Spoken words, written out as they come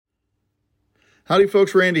Howdy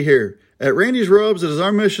folks, Randy here. At Randy's Rubs, it is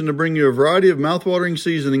our mission to bring you a variety of mouthwatering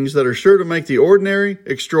seasonings that are sure to make the ordinary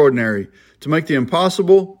extraordinary, to make the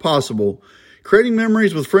impossible possible. Creating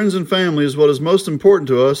memories with friends and family is what is most important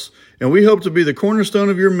to us, and we hope to be the cornerstone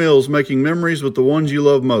of your meals, making memories with the ones you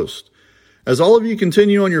love most. As all of you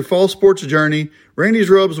continue on your fall sports journey, Randy's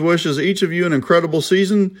Rubs wishes each of you an incredible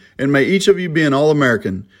season, and may each of you be an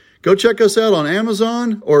All-American. Go check us out on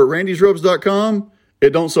Amazon or at randysrubs.com. It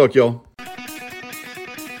don't suck, y'all.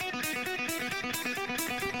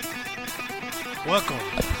 Welcome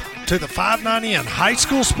to the 590N High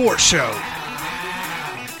School Sports Show.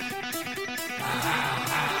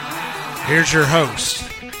 Here's your host,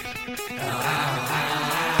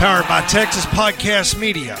 powered by Texas Podcast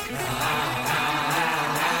Media,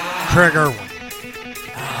 Kraig Erwin,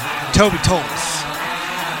 Toby Tolis,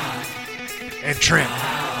 and Trent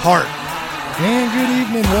Hart. And good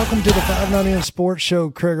evening. Welcome to the 590N Sports Show.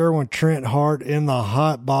 Kraig Erwin, Trent Hart in the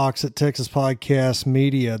hot box at Texas Podcast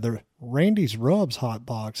Media. The Randy's Rubs hot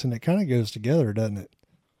box, and it kind of goes together, doesn't it?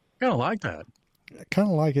 Kind of like that. I kind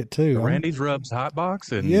of like it too. Randy's Rubs hot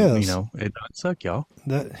box, and yes, it don't suck, y'all.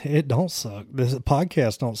 It don't suck. This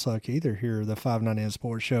podcast don't suck either. Here, the 590N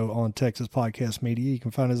Sports Show on Texas Podcast Media. You can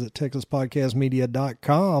find us at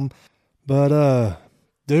texaspodcastmedia.com. But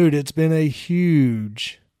dude, it's been a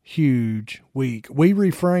huge week. We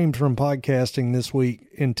refrained from podcasting this week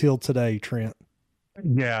until today, Trent.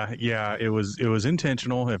 Yeah, it was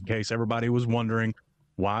intentional, in case everybody was wondering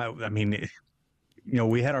why. I mean,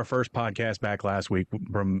 we had our first podcast back last week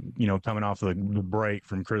from, coming off the break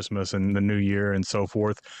from Christmas and the New Year and so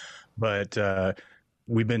forth. But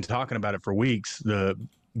we've been talking about it for weeks. The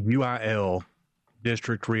UIL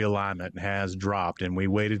district realignment has dropped, and we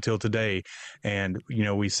waited till today. And,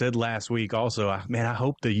 we said last week also, I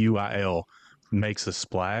hope the UIL makes a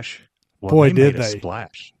splash. Well, boy, they did made a they.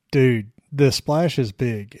 splash. Dude, the splash is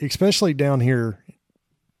big, especially down here,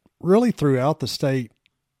 really throughout the state.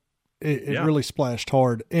 It really splashed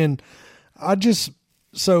hard. And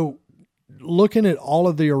so looking at all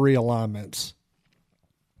of the realignments,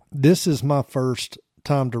 this is my first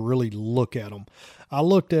time to really look at them. I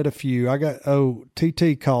looked at a few.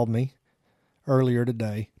 TT called me earlier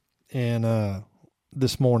today and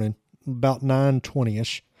this morning about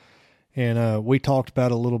 9:20ish. And we talked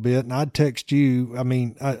about it a little bit, and I'd text you. I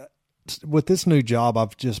mean, with this new job,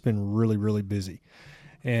 I've just been really, really busy.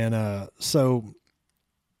 And so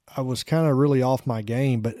I was kind of really off my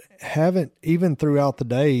game, but even throughout the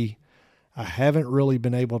day, I haven't really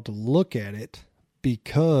been able to look at it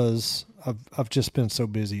because I've just been so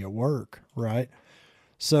busy at work, right?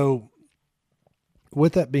 So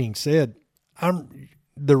with that being said,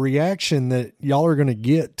 the reaction that y'all are going to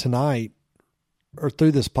get tonight or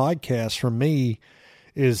through this podcast from me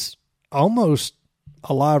is almost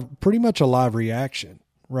pretty much a live reaction,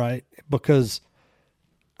 right? Because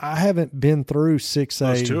I haven't been through 6A.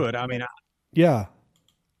 Close to it. I mean, yeah.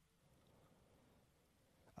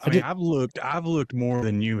 I've looked more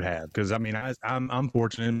than you have, because I'm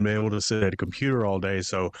fortunate to be able to sit at a computer all day.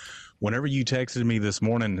 So whenever you texted me this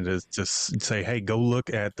morning to say, "Hey, go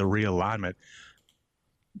look at the realignment,"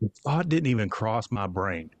 the thought didn't even cross my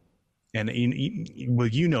brain. And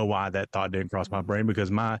you know why that thought didn't cross my brain,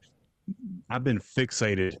 because I've been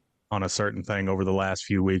fixated on a certain thing over the last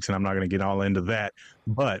few weeks, and I'm not going to get all into that,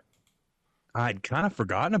 but I'd kind of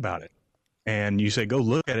forgotten about it. And you say, go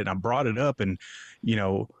look at it. And I brought it up, and,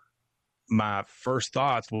 my first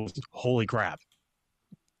thoughts was, holy crap.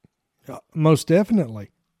 Most definitely.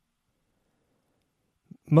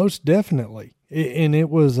 And it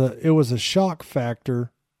was a shock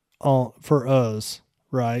factor for us.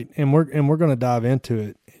 Right. And we're going to dive into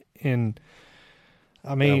it. And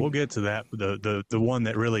I mean, we'll get to that. The one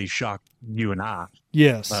that really shocked you and I.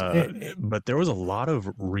 Yes. But there was a lot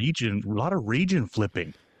of region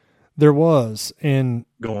flipping. There was, and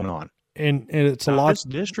going on. And it's not a lot just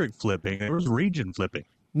district flipping. There was region flipping.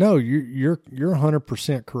 No, you're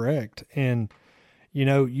 100% correct. And,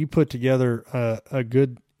 you put together a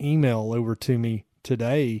good email over to me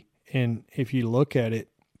today. And if you look at it,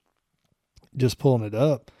 just pulling it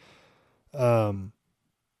up,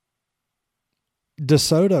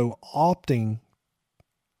 DeSoto opting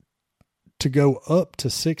to go up to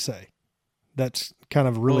 6A. That's kind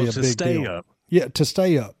of really a big deal. Up. Yeah, to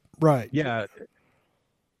stay up. Right. Yeah.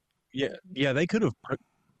 They could have.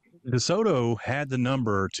 DeSoto had the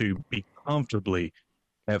number to be comfortably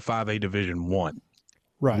at 5A Division I,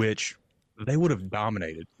 right? Which they would have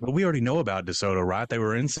dominated. But we already know about DeSoto, right? They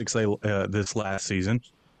were in 6A this last season,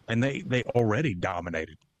 and they already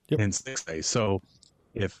dominated in 6A. So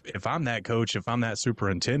if I'm that coach, if I'm that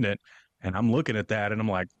superintendent, and I'm looking at that, and I'm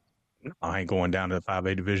like, I ain't going down to the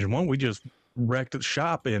 5A Division I. We just wrecked the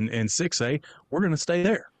shop in 6A. We're going to stay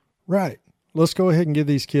there. Right. Let's go ahead and give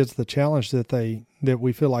these kids the challenge that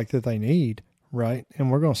we feel like that they need, right?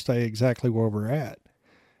 And we're going to stay exactly where we're at.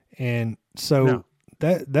 And so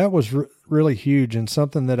that was really huge, and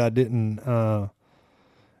something that I didn't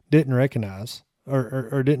recognize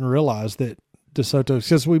or didn't realize that DeSoto,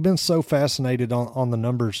 because we've been so fascinated on the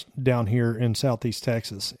numbers down here in Southeast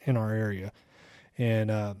Texas in our area.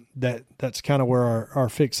 And that's kind of where our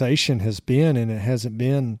fixation has been, and it hasn't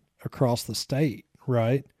been across the state,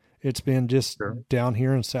 right? It's been just down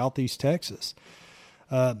here in Southeast Texas.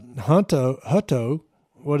 Hutto,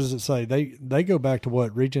 what does it say? They go back to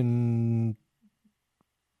what, region?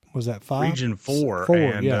 Was that 5? Region 4. 4,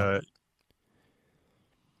 and, yeah.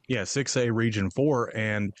 6A Region 4.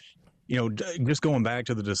 And, just going back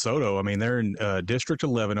to the DeSoto, I mean, they're in District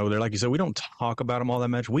 11 over there. Like you said, we don't talk about them all that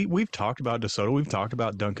much. We've talked about DeSoto. We've talked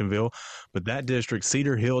about Duncanville. But that district,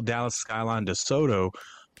 Cedar Hill, Dallas Skyline, DeSoto,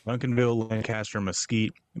 Duncanville, Lancaster,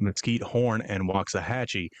 Mesquite, Horn, and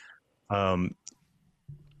Waxahachie.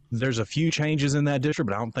 There's a few changes in that district,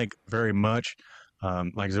 but I don't think very much.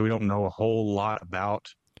 Like I said, we don't know a whole lot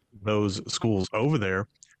about those schools over there.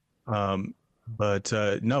 No,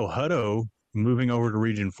 Hutto moving over to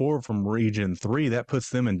Region 4 from Region 3, that puts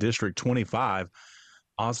them in District 25.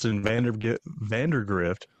 Austin,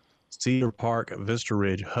 Vandergrift, Cedar Park, Vista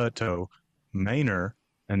Ridge, Hutto, Manor,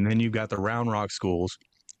 and then you've got the Round Rock schools,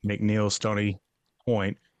 McNeil, Stony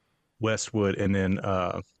Point, Westwood, and then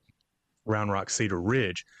Round Rock, Cedar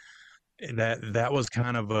Ridge. That was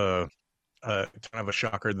kind of a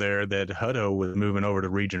shocker there that Hutto was moving over to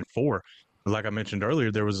Region 4. Like I mentioned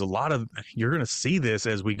earlier, there was a lot of, you're going to see this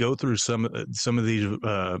as we go through some of these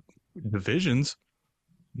divisions,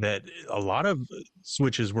 that a lot of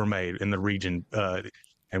switches were made in the region,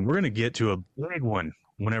 and we're going to get to a big one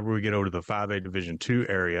whenever we get over to the 5A Division II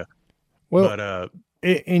area. Well, but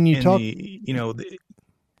and you talk,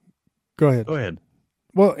 go ahead. Go ahead.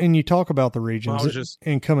 Well, and you talk about the regions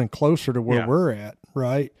and coming closer to where we're at,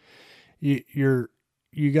 right? You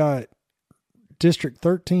got District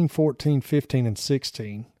 13, 14, 15, and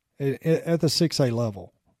 16 at the 6A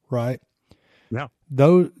level, right? Yeah.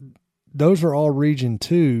 Those are all Region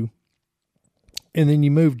 2. And then you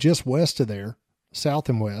move just west of there, south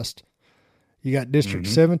and west. You got District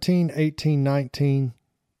 17, 18, 19,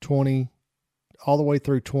 20, all the way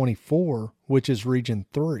through 24, which is Region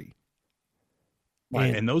 3.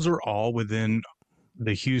 Right. And those are all within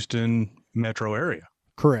the Houston metro area.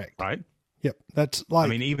 Correct. Right? Yep. That's like, I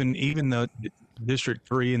mean, even the District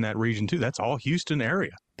 3 in that Region 2, that's all Houston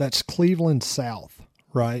area. That's Cleveland South,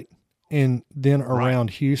 right? And then around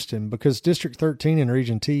Houston, because District 13 in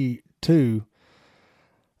Region 2,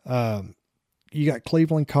 you got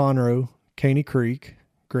Cleveland, Conroe, Caney Creek,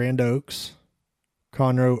 Grand Oaks,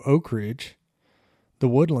 Conroe, Oak Ridge, the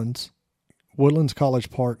Woodlands, College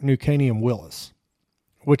Park, New Caney, and Willis,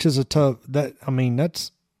 which is a tough,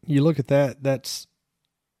 you look at that, that's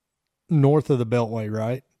north of the Beltway,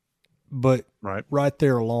 right? But right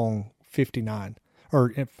there along 59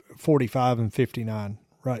 or 45 and 59,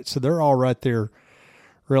 right? So they're all right there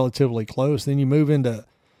relatively close. Then you move into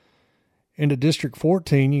District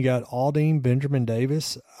 14, you got Aldine, Benjamin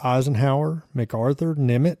Davis, Eisenhower, MacArthur,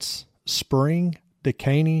 Nimitz, Spring,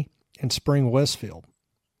 Decaney, and Spring Westfield.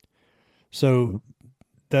 So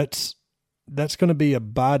that's going to be a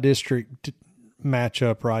by-district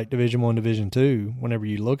matchup, right? Division 1, Division 2, whenever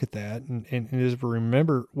you look at that. And as we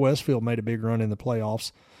remember, Westfield made a big run in the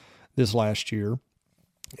playoffs this last year.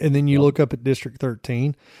 And then you look up at District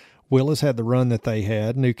 13, Willis had the run that they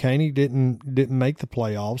had. New Caney didn't make the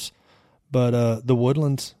playoffs, but the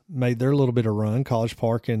Woodlands made their little bit of run, College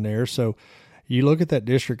Park in there. So you look at that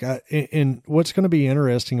district, and what's going to be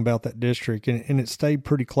interesting about that district, and it stayed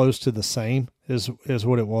pretty close to the same as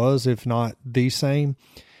what it was, if not the same,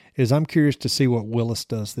 is I'm curious to see what Willis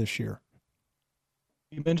does this year.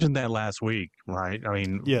 You mentioned that last week, right? I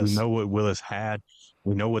mean, yes. We know what Willis had.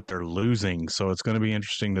 We know what they're losing. So it's going to be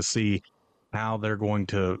interesting to see how they're going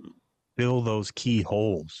to fill those key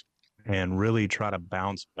holes and really try to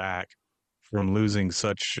bounce back from losing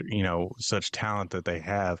such talent that they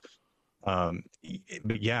have.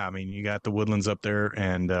 But yeah, I mean, you got the Woodlands up there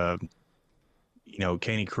and,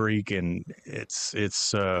 Caney Creek, and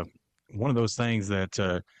it's one of those things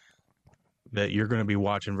that you're going to be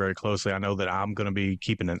watching very closely. I know that I'm going to be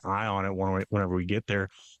keeping an eye on it whenever we get there.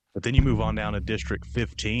 But then you move on down to District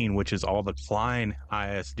 15, which is all the Klein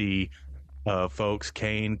ISD folks,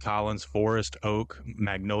 Kane, Collins, Forest, Oak,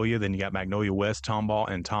 Magnolia. Then you got Magnolia West,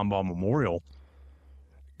 Tomball, and Tomball Memorial.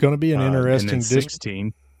 Going to be an interesting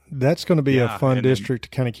 16. that's going to be a fun district to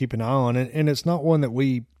kind of keep an eye on. And it's not one that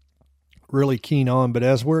we really keen on, but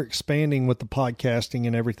as we're expanding with the podcasting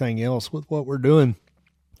and everything else with what we're doing,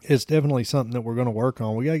 it's definitely something that we're going to work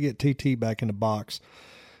on. We got to get TT back in the box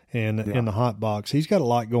and in the hot box. He's got a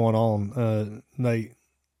lot going on.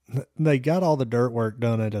 They got all the dirt work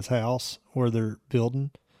done at his house where they're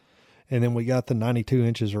building. And then we got the 92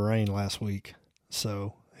 inches of rain last week.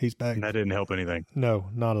 So he's back. And that didn't help anything. No,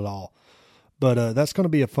 not at all. But that's going to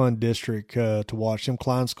be a fun district to watch. Them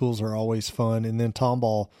Klein schools are always fun. And then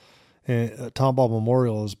Tomball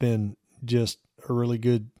Memorial has been just a really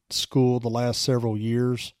good school the last several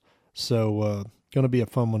years. So going to be a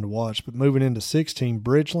fun one to watch. But moving into 16,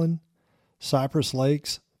 Bridgeland, Cypress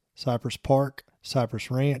Lakes, Cypress Park,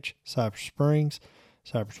 Cypress Ranch, Cypress Springs,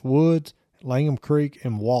 Cypress Woods, Langham Creek,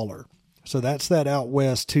 and Waller. So that's that out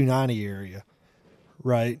west 290 area,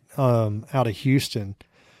 right, out of Houston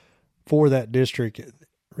for that district,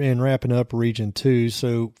 and wrapping up Region 2.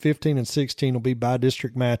 So 15 and 16 will be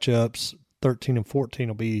by-district matchups. 13 and 14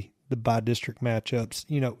 will be the by-district matchups.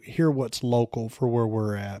 You know, hear what's local for where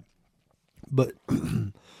we're at. But,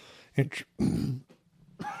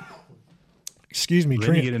 excuse me, Trent.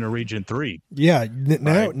 Then you get into Region 3. Yeah,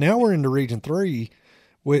 now we're into Region 3,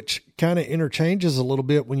 which kind of interchanges a little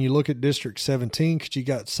bit when you look at District 17, because you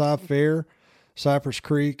got Cy Fair, Cypress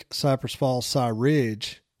Creek, Cypress Falls, Cy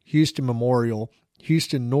Ridge, Houston Memorial,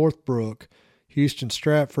 Houston Northbrook, Houston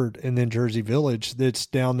Stratford, and then Jersey Village that's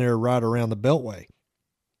down there right around the Beltway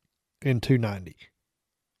in 290.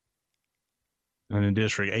 And in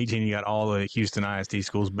District 18, you got all the Houston ISD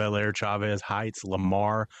schools: Bel Air, Chavez, Heights,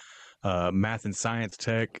 Lamar, Math and Science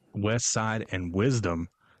Tech, West Side, and Wisdom.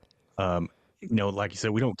 You know, like you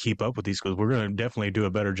said, we don't keep up with these schools. We're going to definitely do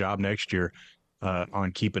a better job next year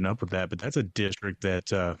on keeping up with that. But that's a district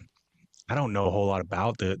that I don't know a whole lot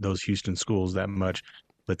about those Houston schools that much.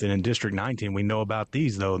 But then in District 19, we know about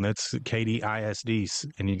these, though, and that's Katy ISD.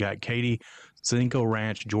 And you got Katy, Cinco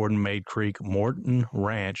Ranch, Jordan Maid Creek, Morton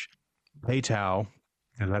Ranch, Paytow.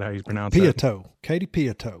 Is that how you pronounce it? Pieto. Katy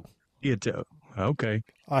Pieto. Pieto. Okay.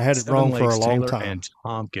 I had it wrong for a long Taylor, time. And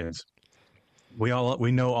Tompkins. We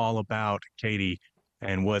know all about Katy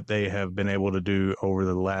and what they have been able to do over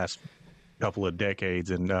the last couple of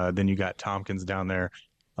decades. And then you got Tompkins down there,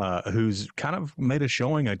 who's kind of made a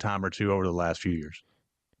showing a time or two over the last few years.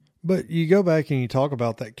 But you go back and you talk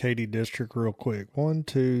about that Katy district real quick. 1,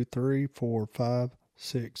 2, 3, 4, 5,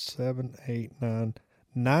 6, 7, 8, 9.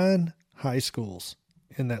 9 high schools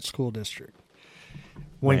in that school district.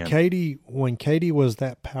 When Katy was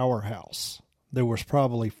that powerhouse, there was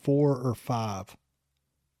probably 4 or 5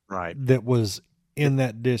 that was in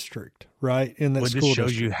that district, right? In that school district. It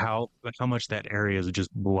just shows you how much that area is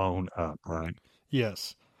just blown up, right?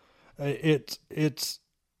 Yes. It's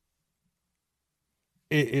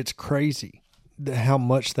crazy how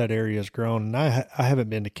much that area has grown. And I haven't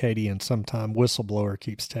been to Katy in some time. Whistleblower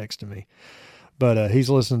keeps texting me, but he's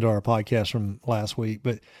listening to our podcast from last week.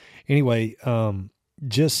 But anyway,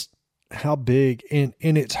 just how big, and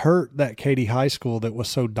it's hurt that Katy High School that was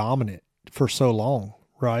so dominant for so long,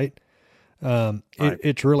 right?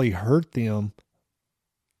 It's really hurt them,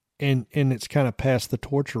 and it's kind of passed the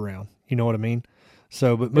torch around. You know what I mean?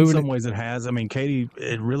 So, but moving in some ways it has. I mean, Katy,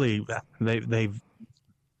 it really they've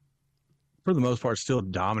for the most part still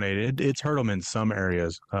dominated. It's hurt them in some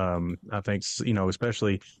areas. I think, you know,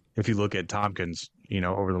 especially if you look at Tompkins, you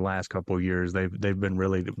know, over the last couple of years, they've been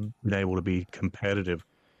really been able to be competitive.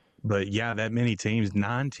 But yeah, that many teams,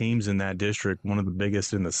 9 teams in that district, one of the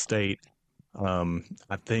biggest in the state.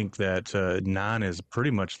 I think that 9 is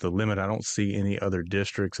pretty much the limit. I don't see any other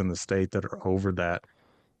districts in the state that are over that.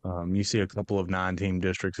 You see a couple of 9-team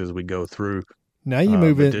districts as we go through. Now you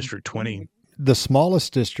move in District 20. The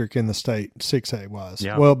smallest district in the state, 6A wise.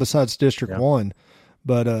 Yeah. Well, besides District 1.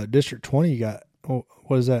 But District 20, you got,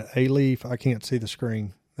 what is that, A-Leaf? I can't see the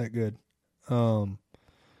screen that good. You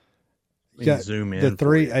got zoom in. The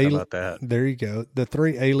 3 How about that? There you go. The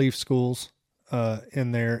 3 A-Leaf schools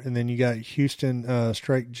in there. And then you got Houston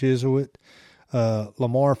Strake Jesuit,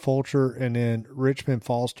 Lamar Fulcher, and then Richmond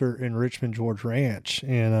Foster and Richmond George Ranch.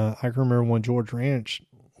 And I can remember when George Ranch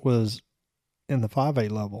was in the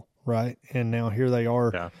 5A level, right? And now here they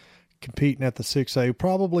are competing at the 6A.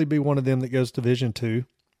 Probably be one of them that goes Division II,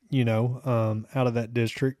 you know, out of that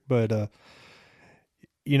district. But,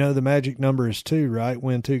 you know, the magic number is 2, right?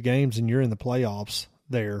 Win 2 games and you're in the playoffs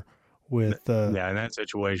there with. In that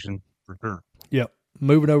situation, for sure. Yep.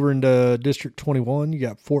 Moving over into District 21, you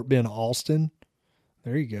got Fort Bend, Austin.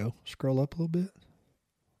 There you go. Scroll up a little bit.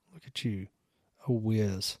 Look at you. A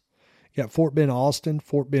whiz. You got Fort Bend, Austin,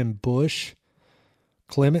 Fort Bend, Bush,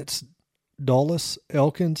 Clements, Dulles,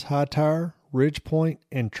 Elkins, Hightower, Ridgepoint,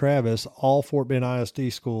 and Travis, all Fort Bend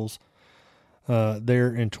ISD schools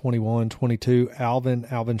there in 21, 22.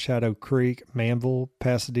 Alvin Shadow Creek, Manville,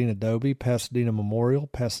 Pasadena Dobie, Pasadena Memorial,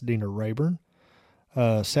 Pasadena Rayburn,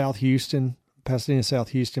 South Houston, Pasadena South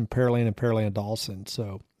Houston, Pearland, and Pearland Dawson.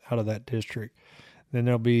 So out of that district. Then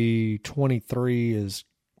there'll be 23 is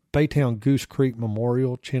Baytown Goose Creek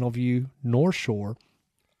Memorial, Channelview, North Shore,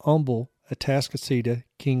 Humble, Atascocita,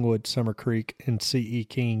 Kingwood, Summer Creek, and C.E.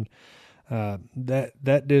 King.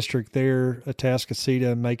 That district there,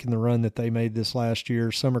 Atascocita making the run that they made this last year.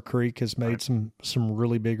 Summer Creek has made some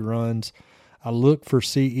really big runs. I look for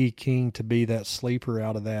C.E. King to be that sleeper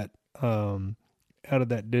out of that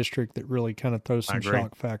district that really kind of throws some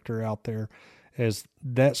shock factor out there, as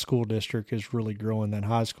that school district is really growing. That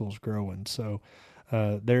high school's growing. So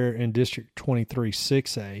they're in District 23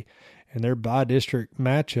 6A, and their by-district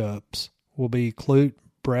matchups will be Clute,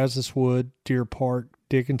 Brazos Wood, Deer Park,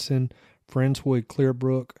 Dickinson, Friendswood,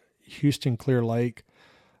 Clearbrook, Houston, Clear Lake,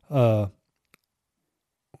 Clear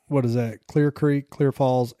Creek, Clear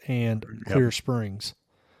Falls, and Clear Springs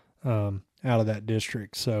out of that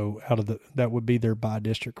district. So that would be their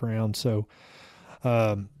by-district round. So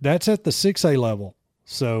that's at the 6A level.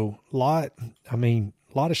 So a lot of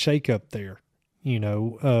shakeup there,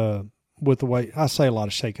 with the way I say a lot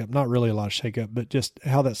of shakeup, not really a lot of shakeup, but just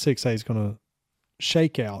how that 6A is going to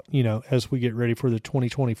shake out, as we get ready for the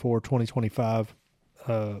 2024-2025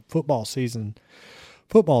 football season.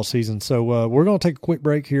 So we're going to take a quick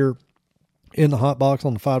break here in the Hot Box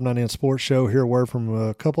on the 590 Sports Show. Hear a word from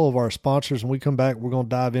a couple of our sponsors, and we come back, we're going to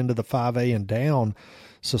dive into the 5A and down.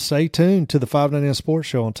 So stay tuned to the 590 Sports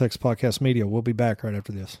Show on Texas Podcast Media. We'll be back right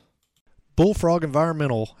after this. Bullfrog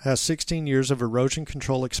Environmental has 16 years of erosion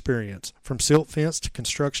control experience. From silt fence to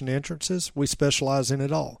construction entrances, we specialize in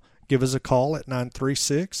it all. Give us a call at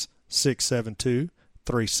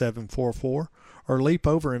 936-672-3744 or leap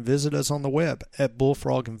over and visit us on the web at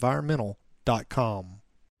bullfrogenvironmental.com.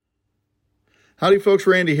 Howdy folks,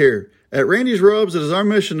 Randy here. At Randy's Rubs, it is our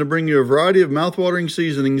mission to bring you a variety of mouthwatering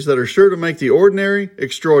seasonings that are sure to make the ordinary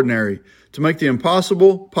extraordinary, to make the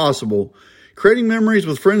impossible possible. Creating memories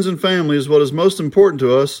with friends and family is what is most important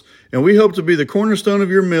to us, and we hope to be the cornerstone of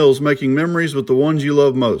your meals, making memories with the ones you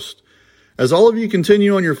love most. As all of you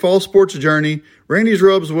continue on your fall sports journey, Randy's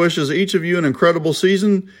Rubs wishes each of you an incredible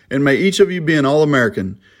season, and may each of you be an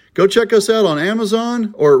All-American. Go check us out on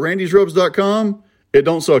Amazon or at randysrubs.com. It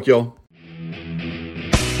don't suck, y'all.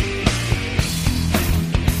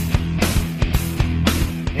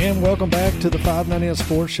 And welcome back to the 590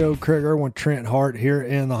 Sports Show. Kraig, Erwin, Trent, Hart here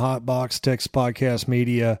in the Hot Box, Texas Podcast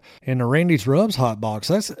Media, and the Randy's Rubs Hot Box.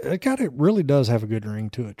 It really does have a good ring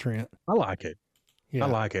to it, Trent. I like it. Yeah. I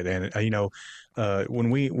like it. And, when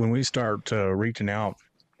we start reaching out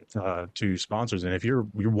to sponsors, and if you're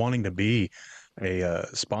wanting to be a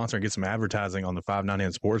sponsor and get some advertising on the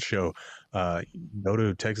 590 Sports Show, go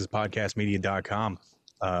to TexasPodcastMedia.com.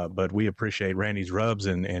 But we appreciate Randy's Rubs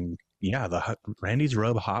and the Randy's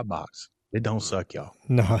Rub Hot Box. It don't suck, y'all.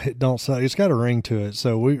 No, it don't suck. It's got a ring to it.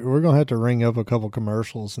 So we're going to have to ring up a couple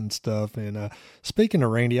commercials and stuff. And speaking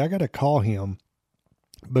of Randy, I got to call him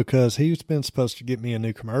because he's been supposed to get me a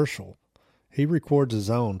new commercial. He records his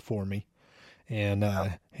own for me. And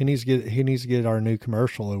he needs to get our new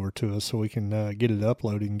commercial over to us so we can get it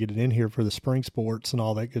uploaded and get it in here for the spring sports and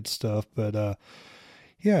all that good stuff. But,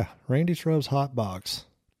 Randy's Rubs Hot Box.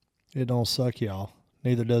 It don't suck, y'all.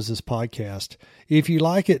 Neither does this podcast. If you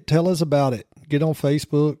like it, tell us about it. Get on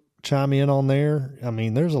Facebook, chime in on there. I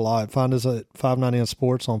mean, there's a lot. Find us at 590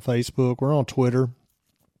 Sports on Facebook. We're on Twitter.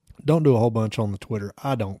 Don't do a whole bunch on the Twitter.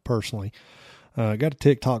 I don't personally. Got a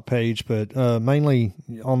TikTok page, but mainly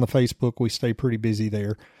on the Facebook, we stay pretty busy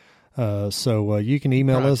there. So you can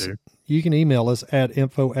email us. You can email us at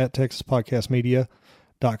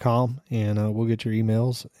info@texaspodcastmedia.com, and we'll get your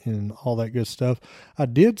emails and all that good stuff. I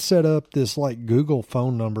did set up this Google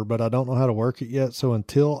phone number, but I don't know how to work it yet. So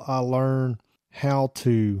until I learn how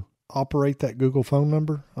to operate that Google phone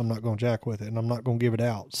number, I'm not going to jack with it, and I'm not going to give it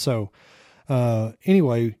out. So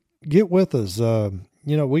anyway, get with us.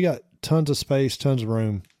 We got tons of space, tons of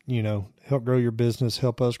room, help grow your business,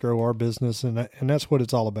 help us grow our business. And that's what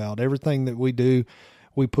it's all about. Everything that we do,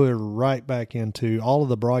 we put it right back into all of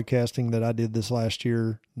the broadcasting that I did this last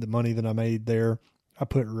year. The money that I made there, I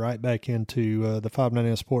put right back into the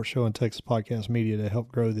 590 Sports Show and Texas Podcast Media to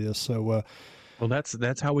help grow this. So, well,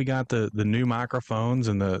 that's how we got the new microphones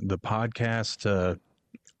and the podcast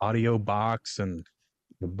audio box and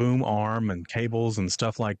the boom arm and cables and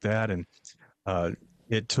stuff like that. And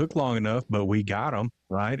It took long enough, but we got them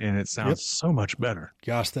right, and it sounds so much better.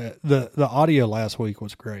 Gosh, the audio last week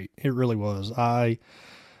was great. It really was.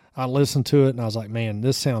 I listened to it and I was like, man,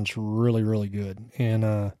 this sounds really, really good,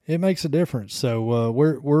 and it makes a difference. So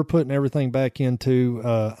we're putting everything back into.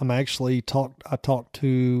 I talked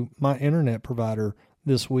to my internet provider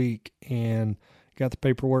this week and got the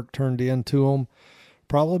paperwork turned in to them.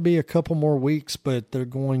 Probably be a couple more weeks, but they're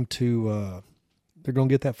going to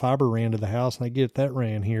get that fiber ran to the house, and they get that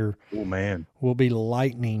ran here. Oh man, we'll be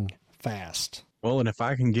lightning fast. Well, and if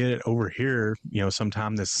I can get it over here,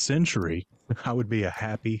 sometime this century, I would be a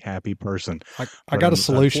happy person. I got a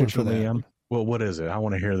solution for that. Well, what is it? I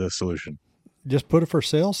want to hear the solution. Just put a for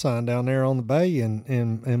sale sign down there on the bay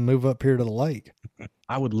and move up here to the lake.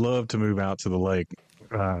 I would love to move out to the lake.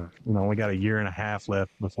 We got a year and a half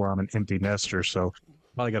left before I'm an empty nester, so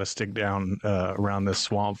probably got to stick down around this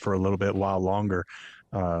swamp for a little bit while longer.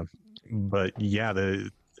 But yeah,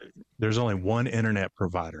 there's only one internet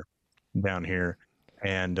provider down here,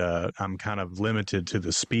 and I'm kind of limited to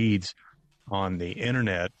the speeds on the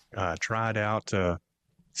internet. Tried out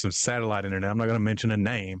some satellite internet. I'm not going to mention a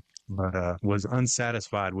name, but was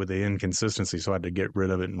unsatisfied with the inconsistency, so I had to get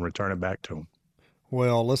rid of it and return it back to them.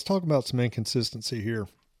 Well, let's talk about some inconsistency here.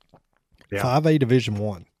 Yeah. 5A Division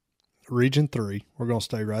I, Region 3. We're going to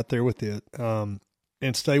stay right there with it, and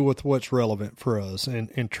stay with what's relevant for us.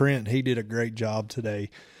 And Trent, he did a great job today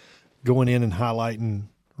going in and highlighting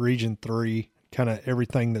Region 3, kind of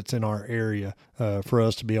everything that's in our area for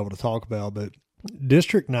us to be able to talk about. But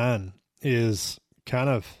District 9 is kind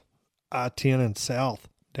of I-10 and south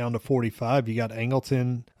down to 45. You got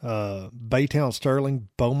Angleton, Baytown Sterling,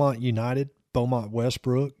 Beaumont United, Beaumont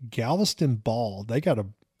Westbrook, Galveston Ball. They got a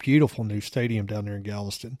beautiful new stadium down there in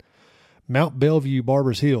Galveston. Mount Bellevue,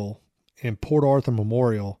 Barbers Hill, and Port Arthur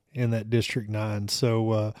Memorial in that District 9.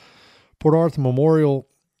 So Port Arthur Memorial,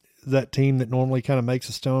 that team that normally kind of makes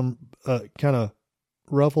a stone, kind of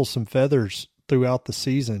ruffles some feathers throughout the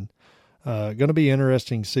season. Going to be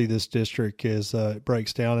interesting to see this district as it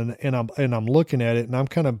breaks down. And I'm looking at it, and I'm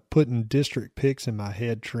kind of putting district picks in my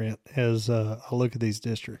head, Trent, as I look at these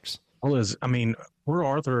districts. Well, Port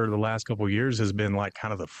Arthur the last couple of years has been like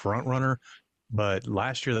kind of the front runner, but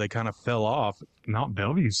last year they kind of fell off. Mount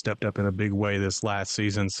Bellevue stepped up in a big way this last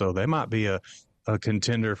season, so they might be a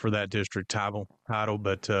contender for that district title.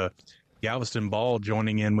 But Galveston Ball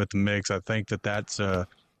joining in with the mix, I think that's a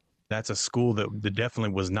school that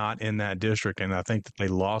definitely was not in that district, and I think that they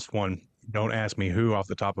lost one. Don't ask me who off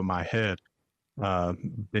the top of my head.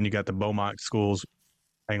 Then you got the Beaumont schools,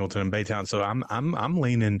 Angleton and Baytown. So I'm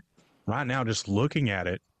leaning right now, just looking at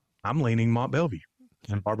it, I'm leaning Mont Bellevue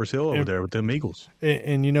and Barbers Hill over there with them Eagles.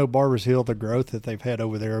 And Barbers Hill, the growth that they've had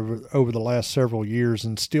over there over the last several years,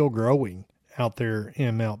 and still growing out there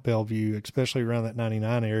in Mount Bellevue, especially around that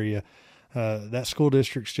 99 area. That school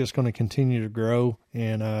district's just going to continue to grow,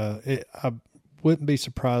 and I wouldn't be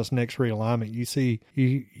surprised next realignment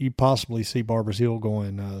you possibly see Barbers Hill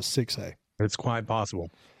going 6A. It's quite possible.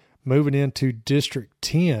 Moving into District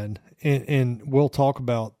 10, and we'll talk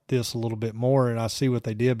about this a little bit more, and I see what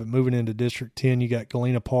they did, but moving into District 10, you got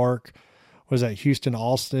Galena Park, was that Houston,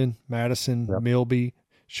 Austin, Madison, yep, Milby,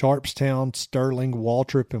 Sharpstown, Sterling,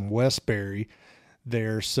 Waltrip, and Westbury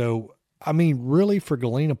there. So, really for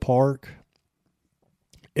Galena Park,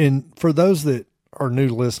 and for those that are new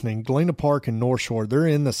listening, Galena Park and North Shore, they're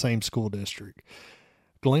in the same school district.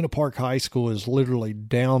 Galena Park High School is literally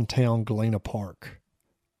downtown Galena Park.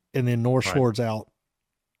 And then North Shore's out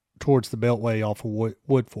towards the Beltway off of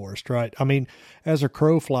Wood Forest, right? As a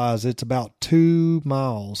crow flies, it's about 2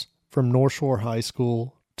 miles from North Shore High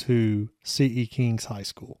School to C.E. King's High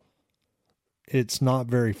School. It's not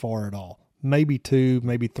very far at all. Maybe 2,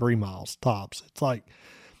 maybe 3 miles tops. It's like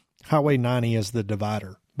Highway 90 is the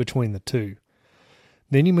divider between the two.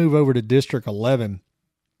 Then you move over to District 11,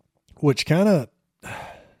 which kind of,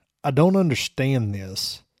 I don't understand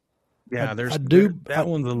this. Yeah, that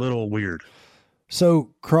one's a little weird. So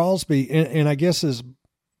Crosby, and I guess is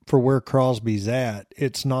for where Crosby's at,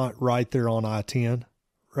 it's not right there on I-10,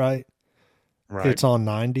 right? Right. It's on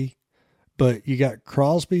 90. But you got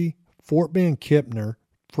Crosby, Fort Bend Kipner,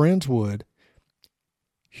 Friendswood,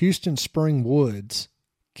 Houston Spring Woods,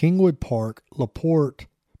 Kingwood Park, LaPorte,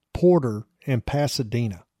 Porter, and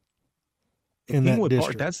Pasadena. In Kingwood that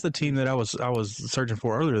district. Park, that's the team that I was searching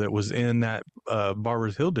for earlier that was in that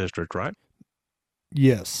Barbers Hill district, right?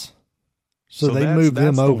 Yes. So they moved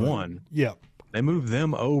them over. One. Yeah. They moved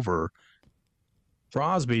them over.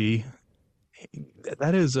 Crosby,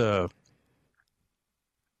 that's a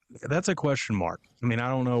question mark. I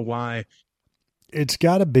don't know why. It's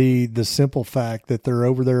got to be the simple fact that they're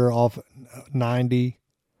over there off 90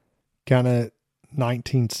 kind of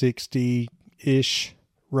 1960-ish,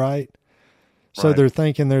 right? So they're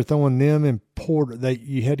thinking they're throwing them and Porter.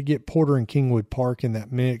 You had to get Porter and Kingwood Park in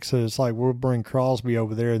that mix. So it's like, we'll bring Crosby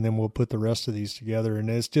over there and then we'll put the rest of these together. And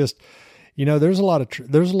it's just, there's a little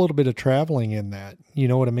bbit of traveling in that, you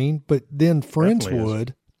know what I mean? But then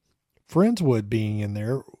Friendswood being in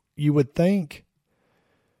there, you would think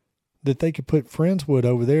that they could put Friendswood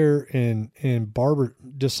over there and Barber,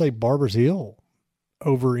 just say Barber's Hill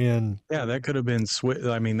over in. Yeah, that could have been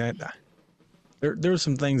I mean, there were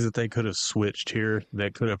some things that they could have switched here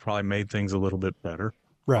that could have probably made things a little bit better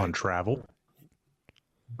on travel.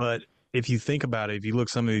 But if you think about it, if you look at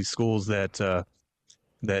some of these schools that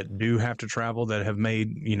do have to travel, that have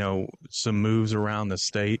made, some moves around the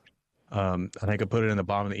state. I think I put it in the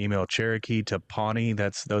bottom of the email, Cherokee to Pawnee.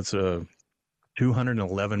 That's a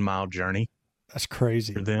 211-mile journey. That's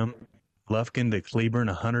crazy for them. Lufkin to Cleburne,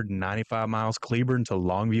 195 miles. Cleburne to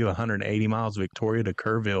Longview, 180 miles. Victoria to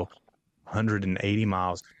Kerrville, 180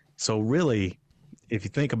 miles. So really, if you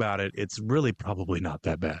think about it, it's really probably not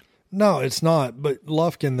that bad. No, it's not. But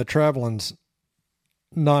Lufkin, the traveling's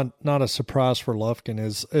not a surprise for Lufkin.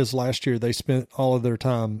 As last year they spent all of their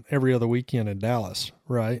time every other weekend in Dallas,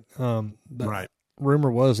 right? Right.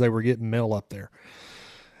 Rumor was they were getting mail up there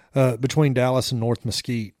between Dallas and North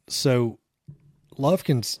Mesquite. So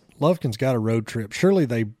Lufkin's got a road trip. Surely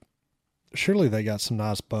they got some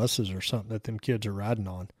nice buses or something that them kids are riding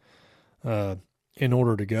on in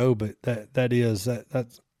order to go. But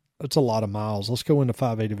that's a lot of miles. Let's go into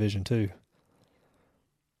 5A Division II.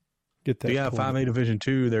 Get that. Yeah, 5A Division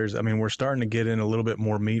II. We're starting to get in a little bit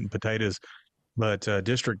more meat and potatoes. But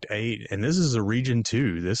District 8, and this is a Region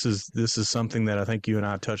 2. This is something that I think you and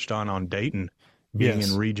I touched on Dayton being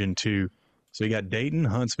in Region 2. So you got Dayton,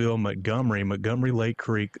 Huntsville, Montgomery, Lake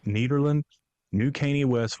Creek, Nederland, New Caney,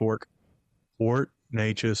 West Fork, Fort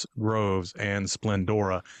Natchez, Groves, and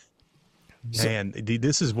Splendora. And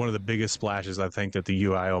this is one of the biggest splashes I think that the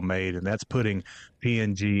UIL made, and that's putting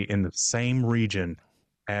PNG in the same region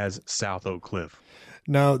as South Oak Cliff.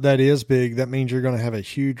 No, that is big. That means you're going to have a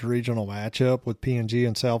huge regional matchup with PNG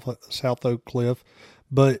and South Oak Cliff.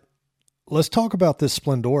 But let's talk about this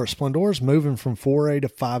Splendora. Splendora's moving from 4A to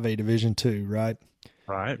 5A Division II, right?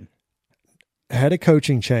 Right. Had a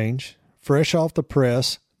coaching change, fresh off the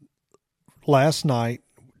press. Last night,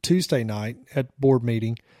 Tuesday night at board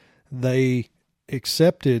meeting, they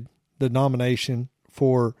accepted the nomination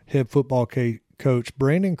for head football coach.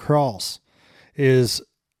 Brandon Cross is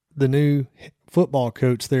the new football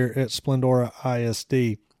coach there at Splendora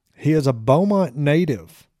ISD. He is a Beaumont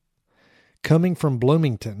native coming from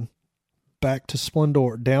Bloomington back to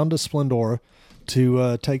Splendora, down to Splendora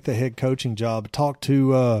to take the head coaching job. Talked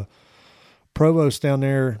to Provost down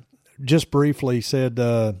there just briefly, said,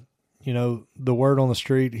 the word on the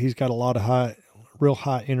street, he's got a lot of real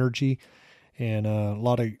high energy and a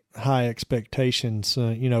lot of high expectations,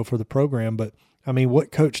 for the program. But I mean,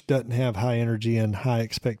 what coach doesn't have high energy and high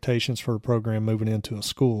expectations for a program moving into a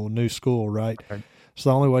new school, right? Okay. It's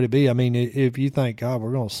the only way to be. I mean, if you think, God,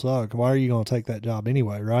 we're going to suck, why are you going to take that job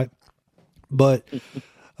anyway, right? But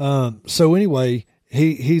so anyway,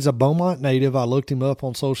 he's a Beaumont native. I looked him up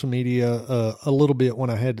on social media a little bit when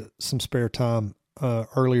I had some spare time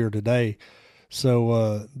earlier today.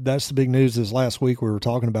 So that's the big news. Is last week we were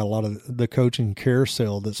talking about a lot of the coaching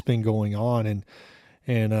carousel that's been going on,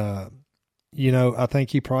 and I think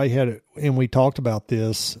he probably had it, and we talked about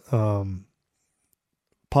this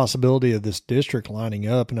possibility of this district lining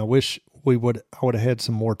up, and I wish I would have had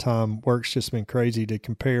some more time. Work's just been crazy to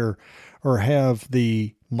compare or have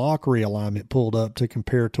the mock realignment pulled up to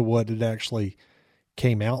compare to what it actually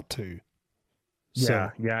came out to.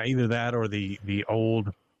 Yeah, either that or the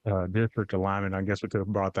old district alignment. I guess we could have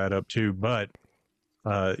brought that up too, but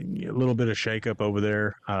a little bit of shakeup over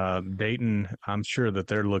there. Dayton, I'm sure that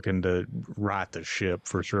they're looking to right the ship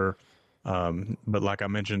for sure. But like I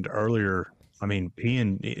mentioned earlier, I mean,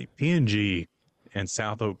 PNG and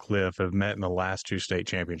South Oak Cliff have met in the last two state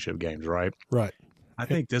championship games, right? Right. I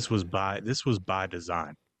think this was by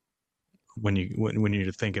design. When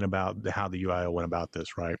you're thinking about how the UIL went about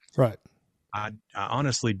this, right? Right. I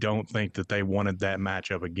honestly don't think that they wanted that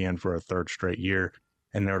matchup again for a third straight year.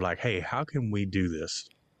 And they're like, hey, how can we do this?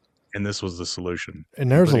 And this was the solution.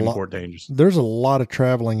 And there's a lot of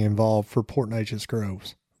traveling involved for Port Neches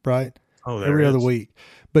Groves, right? Oh, every other week.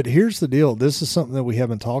 But here's the deal. This is something that we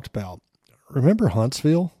haven't talked about. Remember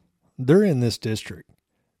Huntsville? They're in this district.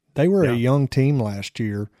 They were a young team last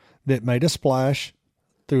year that made a splash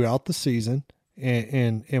throughout the season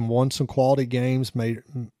and won some quality games, made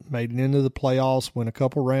it into the playoffs, win a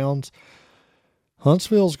couple rounds.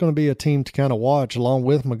 Huntsville's going to be a team to kind of watch along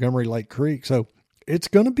with Montgomery Lake Creek. So it's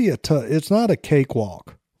going to be it's not a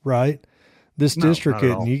cakewalk, right? This district,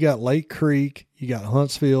 and you got Lake Creek, you got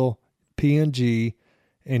Huntsville, PNG,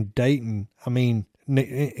 and Dayton. I mean,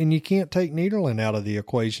 and you can't take Nederland out of the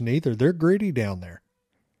equation either. They're gritty down there.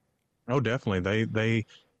 Oh, definitely. They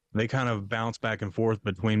kind of bounce back and forth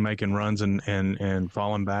between making runs and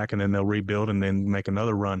falling back, and then they'll rebuild and then make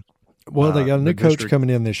another run. Well, they got a new coach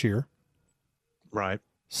coming in this year. Right.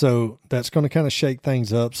 So that's going to kind of shake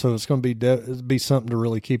things up. So it's going to be something to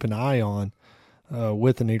really keep an eye on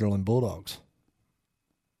with the Nederland Bulldogs.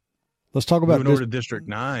 Let's talk about moving over to District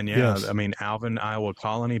 9. Yeah. Yes. I mean, Alvin, Iowa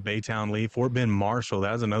Colony, Baytown Lee, Fort Bend Marshall.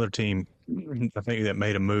 That was another team, I think, that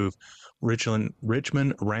made a move. Richmond,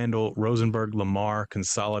 Randall, Rosenberg, Lamar,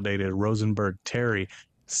 Consolidated, Rosenberg, Terry,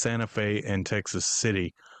 Santa Fe, and Texas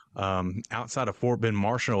City. Outside of Fort Bend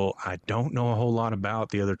Marshall, I don't know a whole lot about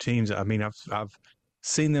the other teams. I mean, I've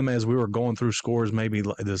seen them as we were going through scores maybe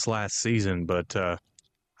this last season, but I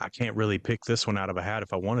can't really pick this one out of a hat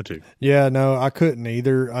if I wanted to. Yeah, no, I couldn't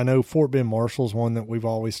either. I know Fort Bend Marshall's one that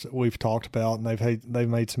we've talked about, and they've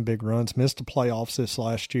made some big runs. Missed the playoffs this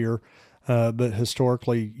last year, but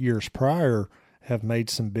historically years prior have made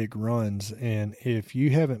some big runs. And if you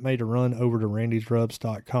haven't made a run over to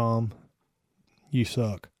randysrubs.com, you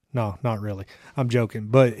suck. No, not really. I'm joking,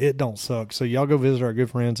 but it don't suck. So y'all go visit our good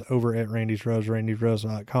friends over at Randy's Rubs,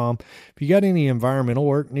 randysrubs.com. If you got any environmental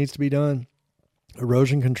work needs to be done,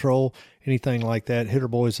 erosion control, anything like that, hit our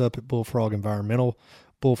boys up at Bullfrog Environmental,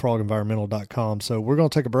 bullfrogenvironmental.com. So we're going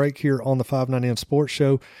to take a break here on the 590N Sports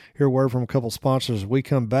Show. Hear a word from a couple sponsors. As we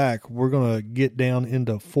come back, we're going to get down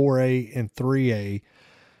into 4A and 3A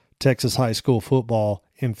Texas high school football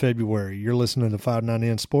in February. You're listening to the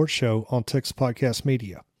 590N Sports Show on Texas Podcast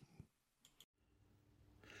Media.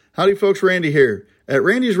 Howdy folks, Randy here. At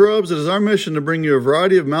Randy's Rubs, it is our mission to bring you a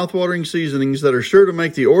variety of mouthwatering seasonings that are sure to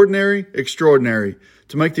make the ordinary extraordinary,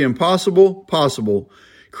 to make the impossible possible.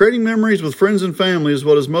 Creating memories with friends and family is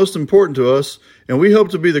what is most important to us, and we hope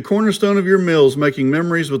to be the cornerstone of your meals, making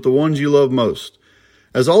memories with the ones you love most.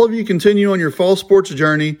 As all of you continue on your fall sports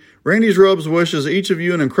journey, Randy's Rubs wishes each of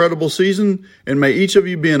you an incredible season, and may each of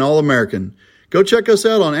you be an All-American. Go check us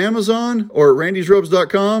out on Amazon or at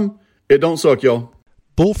randysrubs.com. It don't suck, y'all.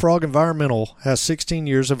 Bullfrog Environmental has 16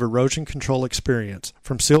 years of erosion control experience.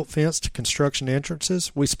 From silt fence to construction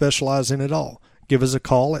entrances, we specialize in it all. Give us a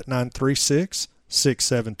call at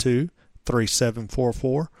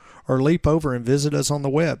 936-672-3744 or leap over and visit us on the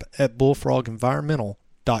web at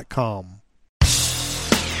bullfrogenvironmental.com.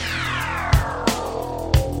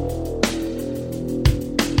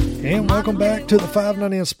 And welcome back to the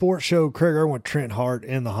 590N Sports Show. Kraig, Erwin, Trent, Hart,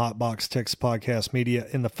 and the Hot Box Texas Podcast Media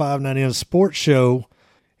in the 590N Sports Show.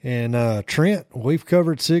 And Trent, we've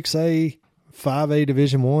covered 6A, 5A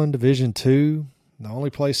Division I, Division II. The only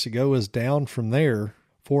place to go is down from there.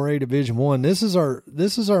 4A Division I. This is our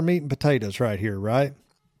meat and potatoes right here, right?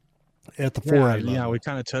 At the 4A level. Yeah, we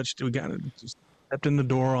kind of stepped in the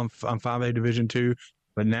door on 5A Division II,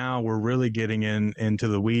 but now we're really getting into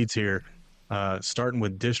the weeds here. Starting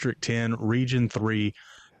with District 10, Region 3,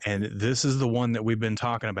 and this is the one that we've been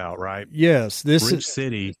talking about, right? Yes, Bridge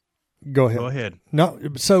City. Go ahead. No,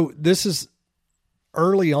 so this is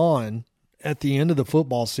early on at the end of the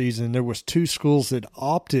football season. There was two schools that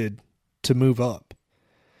opted to move up,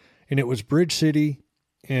 and it was Bridge City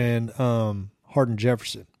and Hardin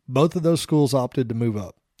Jefferson. Both of those schools opted to move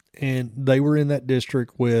up, and they were in that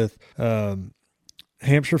district with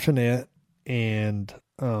Hampshire Finette and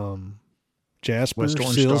Jasper,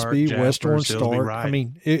 Silsby, West Orange Star. Right. I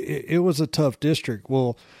mean, it was a tough district.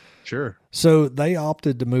 Well, sure. So they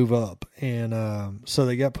opted to move up, and so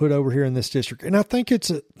they got put over here in this district. And I think it's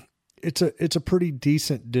a pretty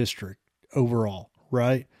decent district overall,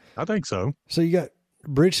 right? I think so. So you got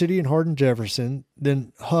Bridge City and Hardin Jefferson,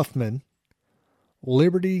 then Huffman,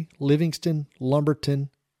 Liberty, Livingston,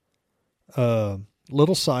 Lumberton,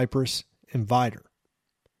 Little Cypress, and Vidor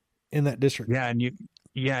in that district.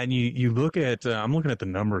 Yeah, and you look at I'm looking at the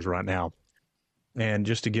numbers right now, and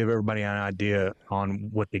just to give everybody an idea on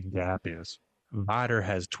what the gap is, Vidor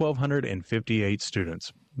has 1,258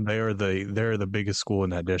 students. They're the biggest school in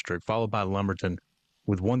that district, followed by Lumberton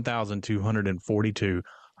with 1,242.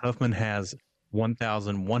 Huffman has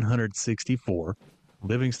 1,164.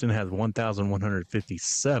 Livingston has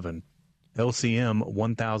 1,157. LCM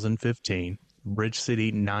 1,015. Bridge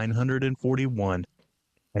City 941.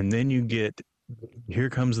 And then here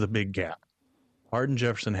comes the big gap. Hardin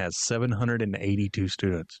Jefferson has 782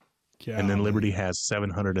 students. Yeah. And then Liberty has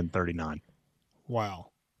 739.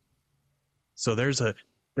 Wow. So there's a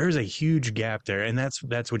there's a huge gap there, and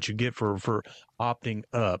that's what you get for opting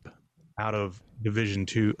up out of Division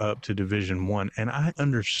II up to Division I. And I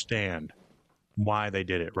understand why they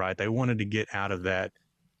did it, right? They wanted to get out of that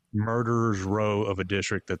murderer's row of a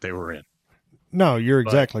district that they were in. No, you're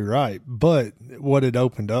exactly right. But what it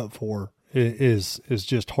opened up for is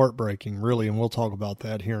just heartbreaking, really, and we'll talk about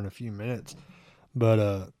that here in a few minutes.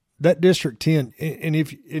 But that District 10, and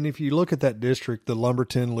if you look at that district, the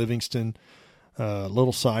Lumberton, Livingston,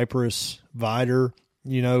 Little Cypress, Vidor,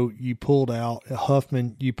 you pulled out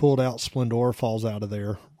Huffman, you pulled out Splendora Falls out of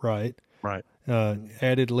there, right? Right.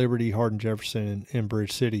 Added Liberty, Hardin, Jefferson, and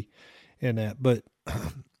Bridge City in that. But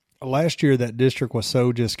last year, that district was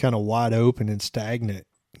so just kind of wide open and stagnant.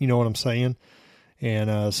 You know what I'm saying?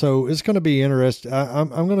 And so it's going to be interesting. I'm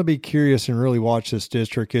going to be curious and really watch this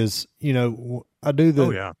district. Is I do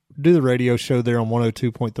the radio show there on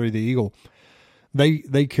 102.3 The Eagle.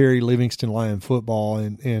 They carry Livingston Lion football,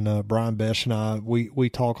 and Brian Besh and I we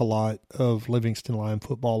talk a lot of Livingston Lion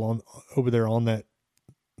football on over there on that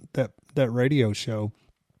radio show,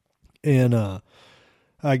 and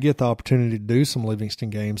I get the opportunity to do some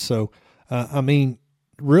Livingston games. So I mean,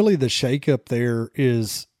 really the shakeup there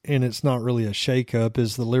is. And it's not really a shakeup,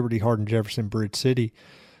 is the Liberty, Hardin, Jefferson, Bridge City.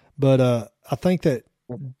 But I think that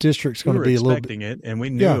district's going to be a little bit. We were expecting it, and we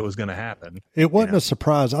knew it was going to happen. It wasn't a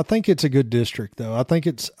surprise. I think it's a good district, though. I think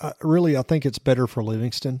it's better for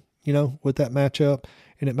Livingston, with that matchup,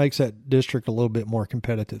 and it makes that district a little bit more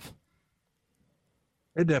competitive.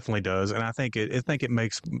 It definitely does, and I think it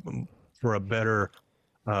makes for a better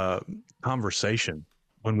conversation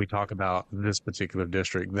when we talk about this particular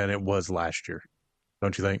district than it was last year.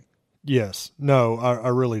 Don't you think? Yes. No, I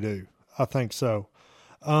really do. I think so.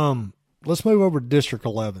 Let's move over to District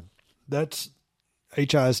 11. That's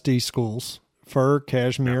HISD schools: Fur,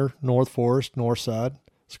 Cashmere, North Forest, Northside,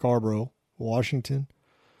 Scarborough, Washington.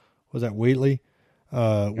 Was that Wheatley,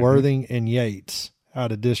 Worthing, and Yates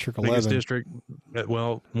out of District 11? Biggest district.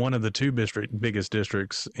 Well, one of the two biggest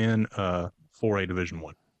districts in 4A Division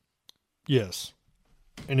 1. Yes.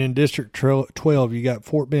 And in District 12, you got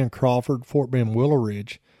Fort Bend Crawford, Fort Bend Willow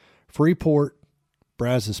Ridge, Freeport,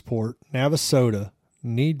 Brazosport, Navasota,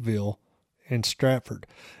 Needville, and Stratford.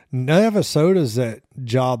 Navasota's that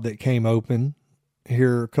job that came open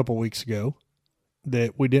here a couple weeks ago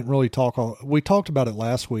that we didn't really talk on. We talked about it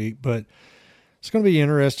last week, but it's going to be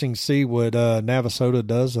interesting to see what Navasota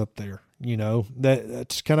does up there.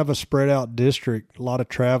 That's kind of a spread out district, a lot of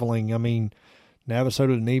traveling. I mean,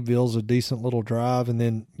 Navasota to Needville is a decent little drive, and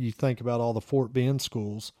then you think about all the Fort Bend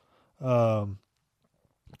schools. So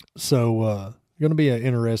going to be an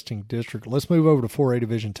interesting district. Let's move over to 4A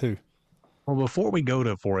Division 2. Well, before we go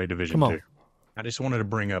to 4A Division 2, I just wanted to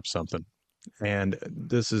bring up something, and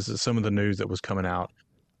this is some of the news that was coming out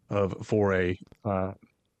of 4A.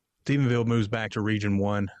 Stephenville moves back to Region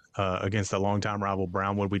 1 against a longtime rival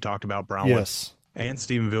Brownwood. We talked about Brownwood and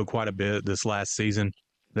Stephenville quite a bit this last season.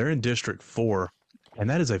 They're in District 4, and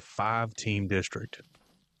that is a 5-team district.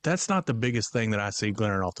 That's not the biggest thing that I see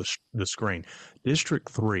glaring off the screen. District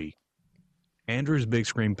 3, Andrews, Big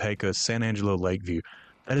Screen, Pecos, San Angelo, Lakeview.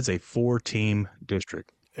 That is a 4-team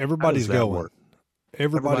district. Everybody's going.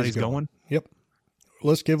 Everybody's going. Yep.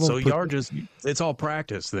 Let's give them. So y'all it's all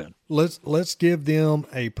practice then. Let's give them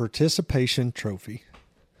a participation trophy.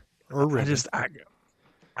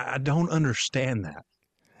 I don't understand that.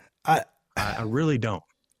 I really don't.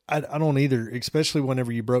 I don't either, especially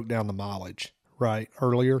whenever you broke down the mileage right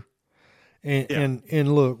earlier. And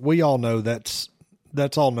look, we all know that's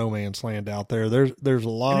all no man's land out there. There's a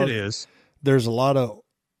lot. It is. There's a lot of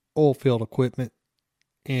oil field equipment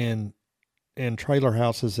and trailer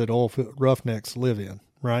houses that oil field roughnecks live in,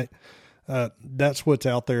 right? That's what's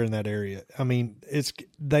out there in that area. I mean,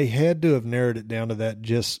 they had to have narrowed it down to that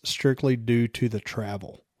just strictly due to the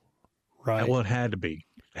travel, right? Well, it had to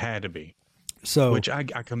be. So, which I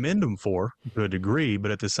commend them for to a degree,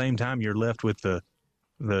 but at the same time, you're left with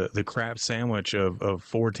the crap sandwich of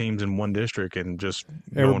 4 teams in one district and just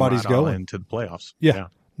everybody's going into the playoffs. Yeah.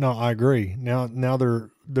 No, I agree. Now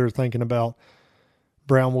they're thinking about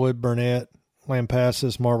Brownwood, Burnett,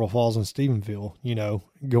 Lampasas, Marble Falls, and Stephenville.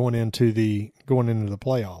 Going into the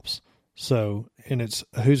playoffs. So, and it's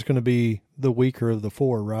who's going to be the weaker of the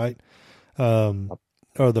 4, right?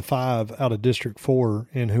 Or the 5 out of District 4,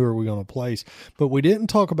 and who are we going to place? But we didn't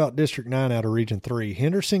talk about District 9 out of Region 3.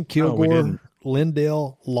 Henderson, Kilgore,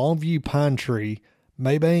 Lindale, Longview, Pine Tree,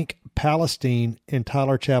 Maybank, Palestine, and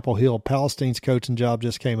Tyler Chapel Hill. Palestine's coaching job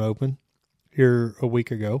just came open here a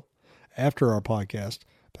week ago after our podcast.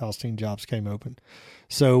 Palestine jobs came open.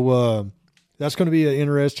 So that's going to be an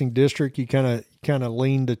interesting district. You kind of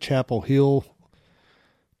lean to Chapel Hill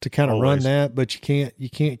to kind of run Always. that, but you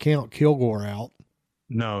can't count Kilgore out.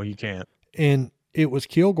 No, you can't. And it was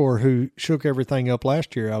Kilgore who shook everything up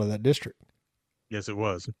last year out of that district. Yes, it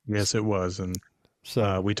was. Yes, it was. And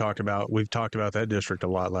So we've talked about that district a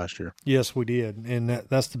lot last year. yes, we did, and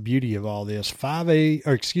that's the beauty of all this.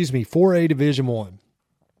 4A Division I.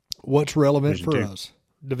 What's relevant Division for two. us?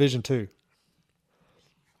 Division II.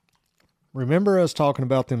 Remember us talking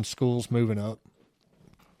about them schools moving up,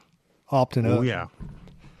 opting up? Oh, yeah.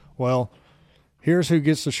 Well, here's who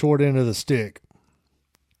gets the short end of the stick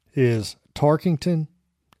is Tarkington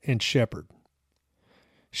and Shepherd.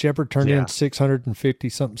 Shepherd turned Yeah. in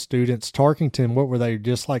 650-something students. Tarkington, what were they,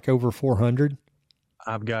 just like over 400?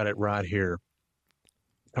 I've got it right here.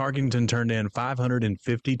 Tarkington turned in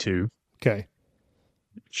 552. Okay.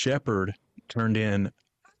 Shepherd turned in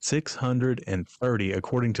 630,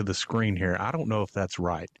 according to the screen here. I don't know if that's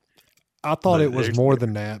right. I thought But it was there's- more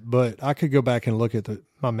than that, but I could go back and look at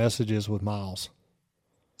my messages with Miles.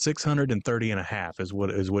 630 and a half is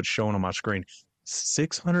what's showing on my screen.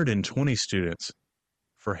 620 students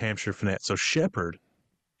for Hampshire Finette. So Shepherd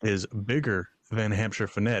is bigger than Hampshire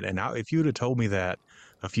Finette. And if you would have told me that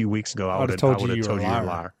a few weeks ago, I would have told you you're a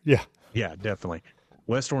liar. Yeah. Yeah, definitely.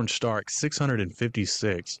 West Orange Stark,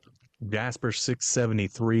 656. Jasper,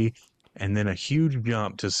 673. And then a huge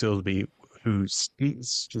jump to Silsbee, who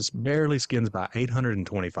just barely skins by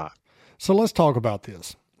 825. So let's talk about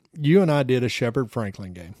this. You and I did a Shepherd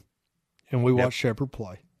Franklin game, and we watched Shepherd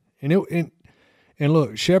play. And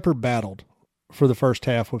look, Shepherd battled for the first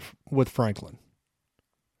half with Franklin.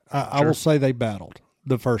 I will say they battled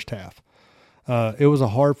the first half. It was a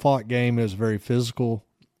hard-fought game. It was very physical,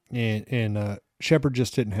 and Shepherd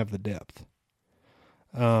just didn't have the depth.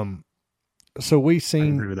 So I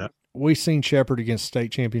agree with that. we seen Shepherd against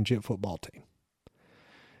state championship football team,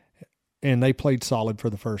 and they played solid for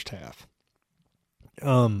the first half.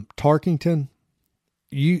 Tarkington,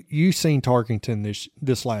 you seen Tarkington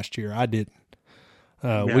this last year. I didn't.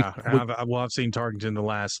 I've seen Tarkington the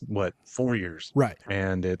last 4 years, Right.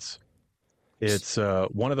 and it's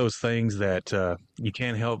one of those things that you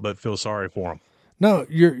can't help but feel sorry for them. No,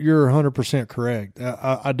 you're 100% correct.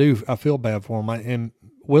 I do. I feel bad for him. And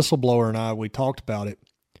Whistleblower and we talked about it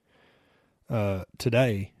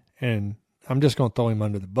today, and I'm just going to throw him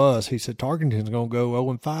under the bus. He said Tarkington's going to go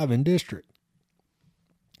 0-5 in district.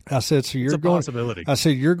 I said, so It's a possibility. I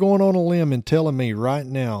said, you're going on a limb and telling me right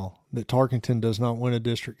now that Tarkington does not win a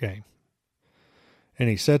district game. And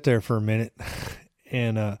he sat there for a minute,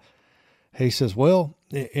 and he says, well,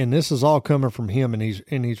 and this is all coming from him, and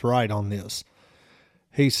he's right on this.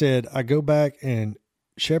 He said, I go back and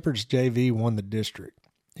Shepherd's JV won the district.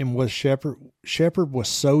 And with Shepherd was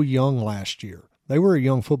so young last year. They were a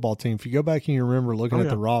young football team. If you go back and you remember looking at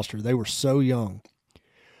the roster, they were so young.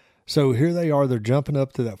 So here they are. They're jumping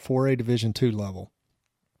up to that 4A Division II level.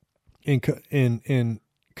 And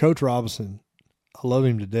Coach Robinson, I love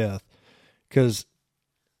him to death,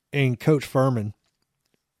 and Coach Furman,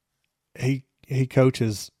 he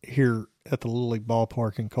coaches here at the Little League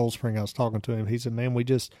ballpark in Cold Spring. I was talking to him. He said, man, we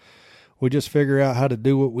just figure out how to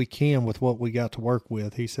do what we can with what we got to work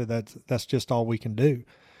with. He said that's just all we can do.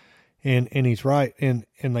 And he's right. And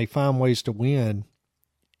they find ways to win.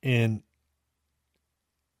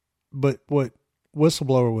 But what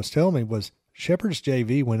Whistleblower was telling me was Shepherd's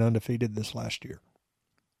JV went undefeated this last year.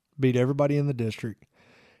 Beat everybody in the district.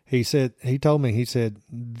 He told me,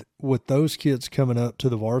 with those kids coming up to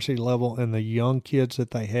the varsity level and the young kids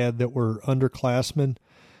that they had that were underclassmen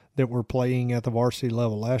that were playing at the varsity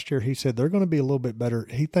level last year, he said they're going to be a little bit better.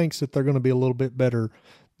 He thinks that they're going to be a little bit better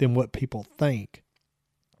than what people think.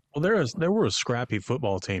 Well, there were a scrappy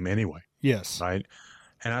football team anyway. Yes. Right.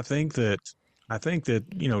 And I think that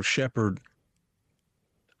Shepherd,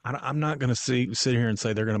 I'm not going to sit here and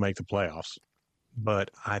say they're going to make the playoffs,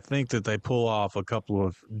 but I think that they pull off a couple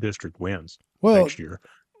of district wins next year.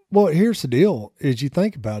 Well, here's the deal: is you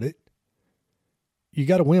think about it, you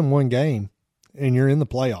got to win one game, and you're in the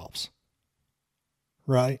playoffs,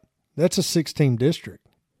 right? That's a 6-team district.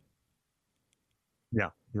 Yeah,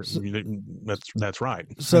 that's right.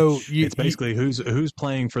 So it's basically who's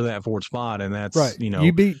playing for that fourth spot, and that's right.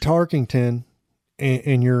 You beat Tarkington,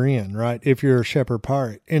 and you're in, right? If you're a Shepherd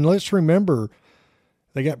Pirate, and let's remember,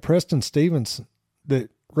 they got Preston Stevens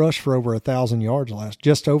that rushed for over 1,000 yards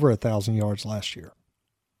just over 1,000 yards last year.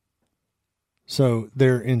 So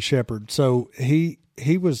they're in Shepherd. So he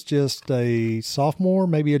was just a sophomore,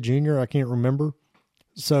 maybe a junior, I can't remember.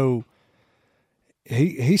 So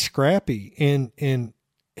he's scrappy, and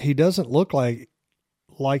he doesn't look like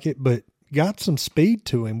it, but got some speed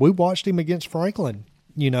to him. We watched him against Franklin,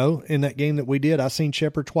 in that game that we did. I seen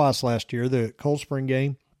Shepherd twice last year, the Cold Spring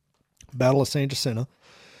game Battle of San Jacinto,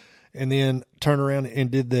 and then turn around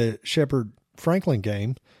and did the Shepherd Franklin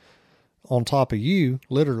game on top of you,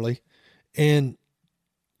 literally. And,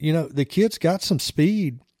 the kids got some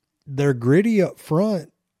speed. They're gritty up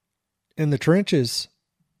front in the trenches.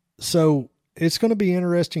 So it's going to be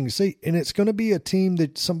interesting to see. And it's going to be a team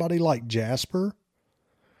that somebody like Jasper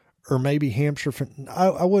or maybe Hampshire,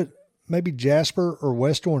 maybe Jasper or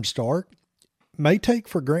West Orange Stark may take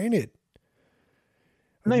for granted.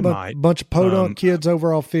 They might. Bunch of podunk kids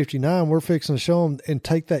over off 59. We're fixing to show them and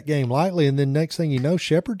take that game lightly. And then next thing you know,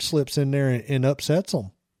 Shepherd slips in there and upsets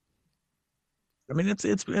them. I mean,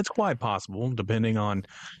 it's quite possible, depending on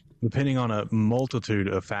a multitude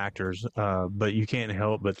of factors. But you can't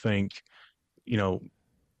help but think,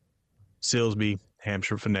 Silsby,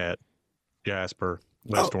 Hampshire Finette, Jasper,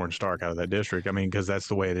 West Orange Stark out of that district. I mean, because that's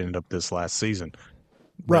the way it ended up this last season.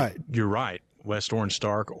 Right. But you're right. West Orange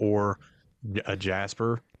Stark or a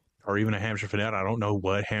Jasper or even a Hampshire Finette. I don't know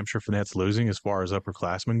what Hampshire Finette's losing as far as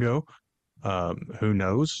upperclassmen go. Who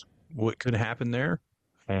knows what could happen there?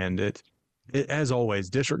 And it as always,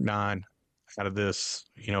 District 9 out of this,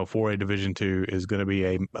 4A Division II is going to be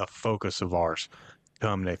a focus of ours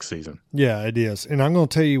come next season. Yeah, it is. And I'm going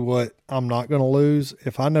to tell you what I'm not going to lose.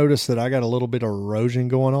 If I notice that I got a little bit of erosion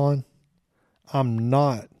going on, I'm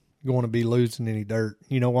not going to be losing any dirt.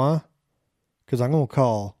 You know why? Because I'm going to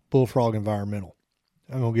call Bullfrog Environmental.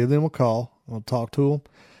 I'm going to give them a call. I'm going to talk to them.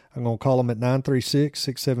 I'm going to call them at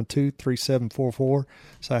 936-672-3744.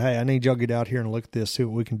 Say, hey, I need y'all to get out here and look at this, see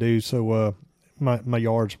what we can do. So my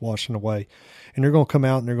yard's washing away. And they're going to come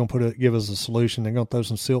out and they're going to give us a solution. They're going to throw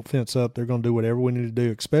some silt fence up. They're going to do whatever we need to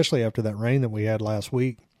do, especially after that rain that we had last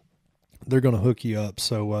week. They're going to hook you up.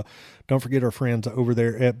 So don't forget our friends over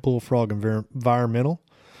there at Bullfrog Environmental.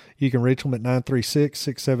 You can reach them at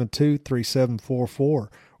 936-672-3744.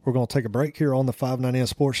 We're going to take a break here on the 590N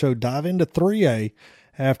Sports Show. Dive into 3A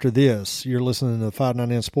after this. You're listening to the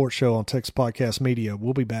 590N Sports Show on Texas Podcast Media.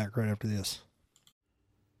 We'll be back right after this.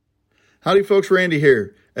 Howdy folks, Randy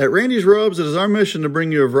here. At Randy's Rubs, it is our mission to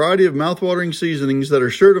bring you a variety of mouthwatering seasonings that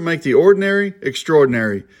are sure to make the ordinary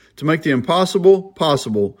extraordinary, to make the impossible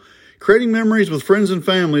possible. Creating memories with friends and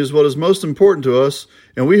family is what is most important to us,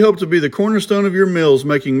 and we hope to be the cornerstone of your meals,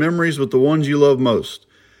 making memories with the ones you love most.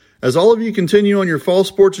 As all of you continue on your fall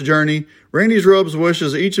sports journey, Randy's Rubs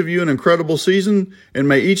wishes each of you an incredible season, and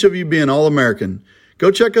may each of you be an All-American.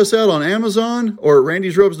 Go check us out on Amazon or at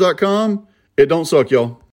randysrubs.com. It don't suck,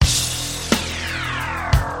 y'all.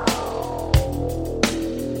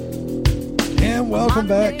 And welcome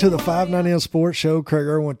back to the 590N Sports Show. Kraig,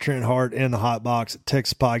 Erwin, Trent, Hart, and the Hot Box at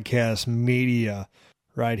Texas Podcast Media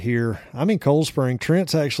right here. I'm in Cold Spring.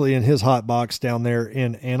 Trent's actually in his hot box down there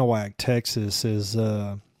in Anahuac, Texas.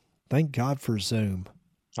 Thank God for Zoom.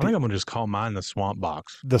 I think I'm gonna just call mine the Swamp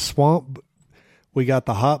Box. The Swamp. We got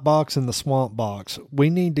the hot box and the Swamp Box. We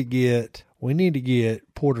need to get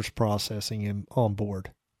Porter's Processing on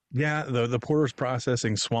board. Yeah, the Porter's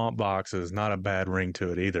Processing Swamp Box is not a bad ring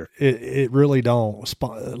to it either. It really don't.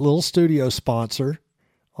 A little studio sponsor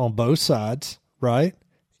on both sides, right?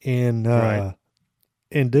 And right.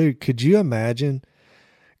 And dude, could you imagine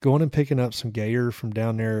going and picking up some gator from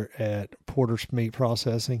down there at Porter's Meat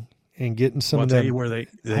Processing and getting some of them? I'll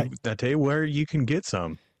tell you where you can get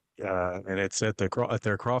some, and it's at their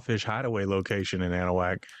Crawfish Hideaway location in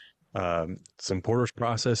Anahuac. Some Porter's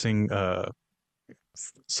Processing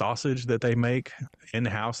sausage that they make in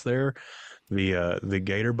house there, the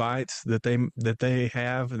gator bites that they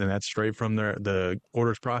have, and that's straight from the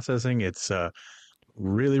Porter's Processing. It's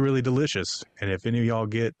really, really delicious. And if any of y'all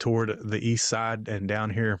get toward the east side and down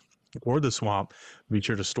here or the swamp, be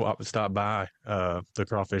sure to stop by the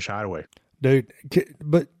Crawfish Hideaway. Dude,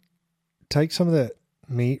 but take some of that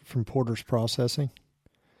meat from Porter's Processing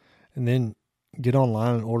and then get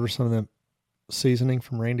online and order some of them seasoning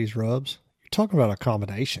from Randy's Rubs. You're talking about a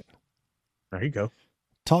combination. There you go.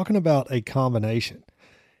 Talking about a combination.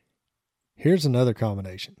 Here's another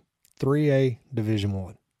combination. 3A Division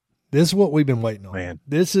I. This is what we've been waiting on. Man.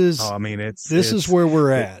 This is is where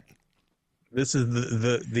we're at. This is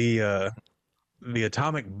the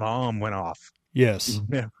atomic bomb went off. Yes.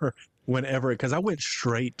 Whenever, because I went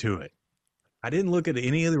straight to it. I didn't look at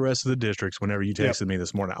any of the rest of the districts whenever you texted me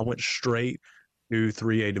this morning. I went straight to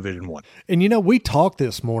 3A Division I. And we talked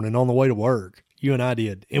this morning on the way to work. You and I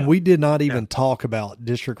did. And we did not even talk about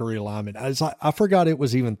district realignment. I forgot it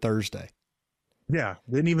was even Thursday. Yeah.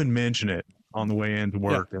 Didn't even mention it on the way into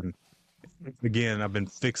work. Yeah. And again, I've been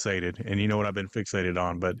fixated, and you know what I've been fixated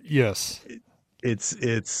on, but yes,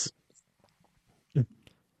 it's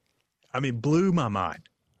blew my mind.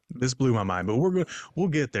 this blew my mind, but we'll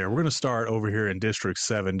get there. We're going to start over here in District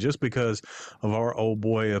 7 just because of our old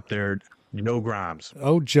boy up there, Joe Grimes.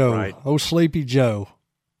 Oh, Joe. Right? Oh, Sleepy Joe.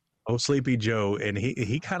 Oh, Sleepy Joe. And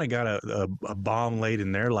he kind of got a bomb laid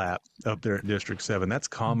in their lap up there at District 7. That's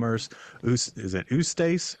Commerce. Is it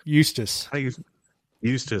Eustace? Eustace.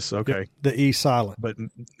 Eustace, okay. The E silent.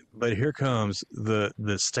 But here comes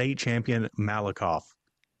the state champion Malakoff.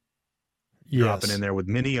 Yes. Dropping in there with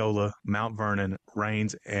Mineola, Mount Vernon,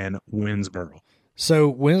 Rains, and Winsboro.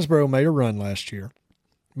 So Winsboro made a run last year,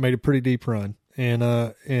 made a pretty deep run, and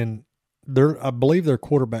I believe their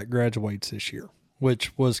quarterback graduates this year,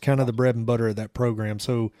 which was kind of the bread and butter of that program.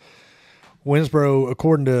 So Winsboro,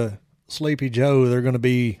 according to Sleepy Joe, they're going to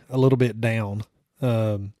be a little bit down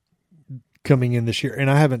coming in this year.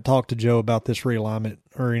 And I haven't talked to Joe about this realignment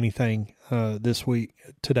or anything this week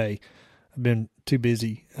today. I've been too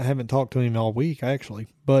busy. I haven't talked to him all week, actually.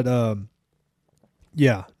 But,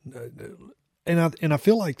 yeah. And I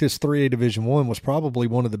feel like this 3A Division I was probably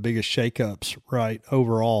one of the biggest shakeups, right,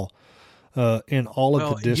 overall, in all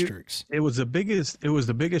of the districts. It was the biggest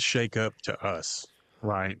shakeup to us,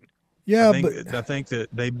 right? Yeah, I think that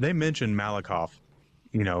they mentioned Malakoff,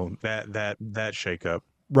 that shakeup.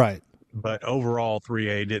 Right. But overall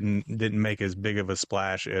 3A didn't make as big of a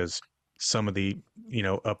splash as some of the,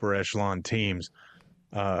 upper echelon teams.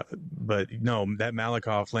 But no, that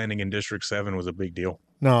Malakoff landing in District 7 was a big deal.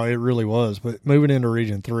 No, it really was. But moving into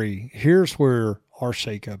Region 3, here's where our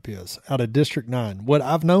shakeup is. Out of District 9, what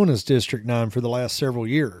I've known as District 9 for the last several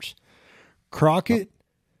years, Crockett,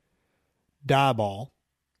 Diboll,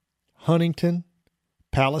 Huntington,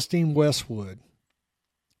 Palestine Westwood,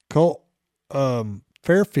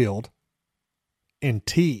 Fairfield, and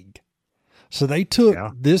Teague. So they took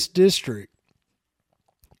this district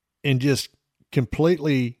and just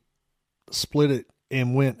completely split it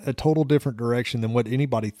and went a total different direction than what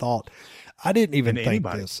anybody thought. I didn't even think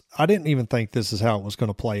this. I didn't even think this is how it was going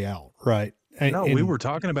to play out, right? We were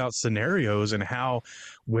talking about scenarios and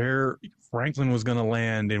where Franklin was going to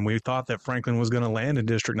land, and we thought that Franklin was going to land in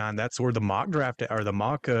District 9. That's where the mock draft or the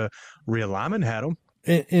mock realignment had them.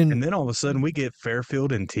 And then all of a sudden we get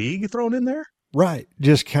Fairfield and Teague thrown in there? Right.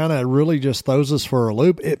 Just kind of really just throws us for a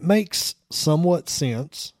loop. It makes somewhat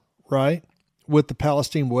sense, right? With the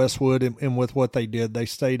Palestine Westwood and with what they did. They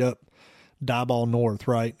stayed up Diboll North,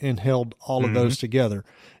 right, and held all of those together.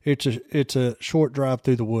 It's a short drive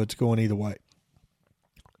through the woods going either way.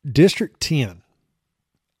 District 10.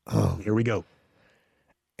 Here we go.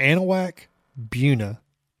 Anahuac, Buna,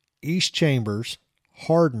 East Chambers,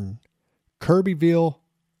 Hardin, Kirbyville,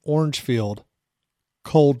 Orangefield,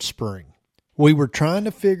 Cold Spring. We were trying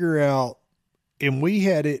to figure out, and we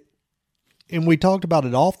had it, and we talked about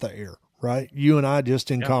it off the air, right? You and I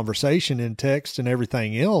just in conversation and text and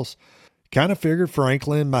everything else, kind of figured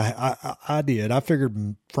Franklin, I did. I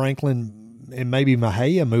figured Franklin and maybe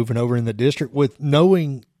Mahia moving over in the district with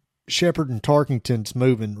knowing Shepherd and Tarkington's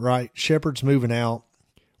moving, right? Shepherd's moving out.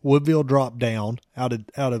 Woodville dropped down out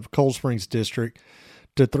of Cold Springs district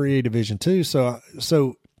to 3A Division II.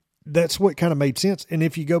 So that's what kind of made sense. And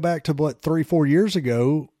if you go back to 3-4 years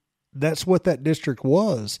ago, that's what that district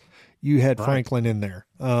was. You had Franklin in there.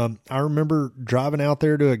 I remember driving out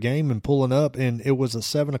there to a game and pulling up, and it was a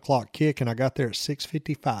 7:00 kick, and I got there at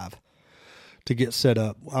 6:55 to get set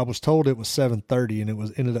up. I was told it was 7:30, and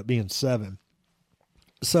it ended up being 7.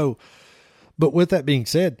 So, but with that being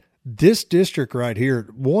said, this district right here,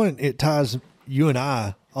 one, it ties you and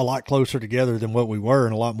I a lot closer together than what we were,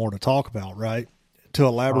 and a lot more to talk about, right? To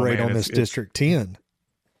elaborate on this District 10.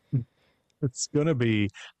 It's going to be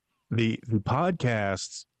the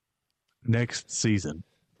podcasts next season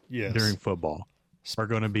during football are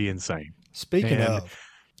going to be insane. Speaking of,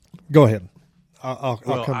 go ahead. I'll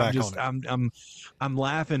come back on it. I'm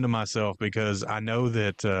laughing to myself because I know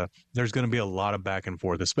that there's going to be a lot of back and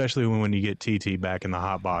forth, especially when you get TT back in the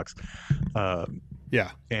hot box. And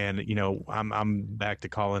I'm back to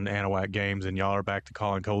calling Anahuac games, and y'all are back to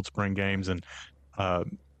calling Cold Spring games, and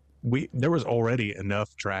there was already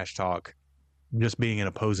enough trash talk just being in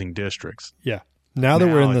opposing districts. Yeah. Now that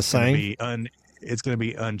we're in the same, it's going to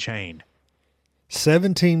be unchained.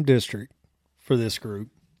 7-team district for this group.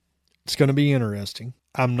 It's going to be interesting.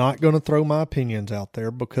 I'm not going to throw my opinions out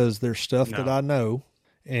there because there's stuff that I know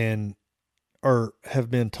or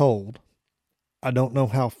have been told. I don't know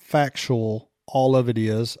how factual all of it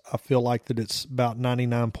is. I feel like that it's about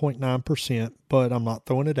 99.9%, but I'm not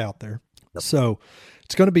throwing it out there. Yep. So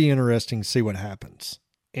it's going to be interesting to see what happens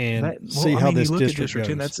and how this district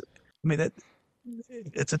goes.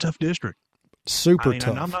 It's a tough district. Super tough.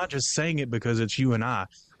 And I'm not just saying it because it's you and I.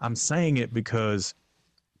 I'm saying it because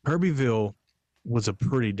Kirbyville was a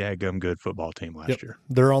pretty daggum good football team last year.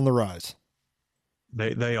 They're on the rise.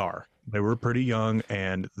 They are. They were pretty young,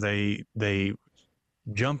 and they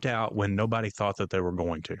jumped out when nobody thought that they were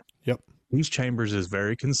going to. Yep. East Chambers is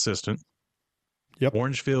very consistent. Yep.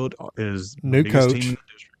 Orangefield is new the biggest coach. team in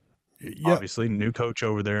the district. Yep. Obviously, new coach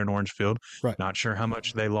over there in Orangefield. Right. Not sure how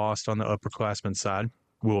much they lost on the upperclassmen side.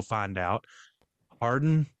 We'll find out.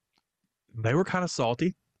 Hardin, they were kind of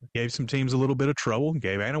salty. Gave some teams a little bit of trouble.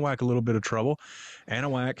 Gave Anahuac a little bit of trouble.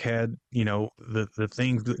 Anahuac had, the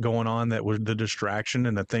things going on that were the distraction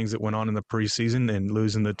and the things that went on in the preseason and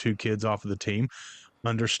losing the 2 kids off of the team.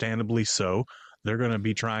 Understandably so. They're going to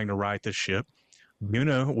be trying to right the ship.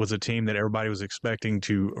 Buna was a team that everybody was expecting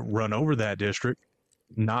to run over that district.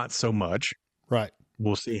 Not so much. Right.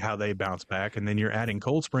 We'll see how they bounce back. And then you're adding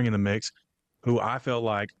Cold Spring in the mix, who I felt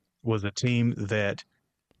like was a team that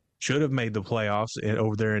should have made the playoffs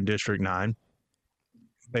over there in District 9.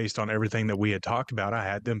 Based on everything that we had talked about, I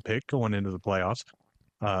had them picked going into the playoffs.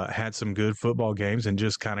 Had some good football games and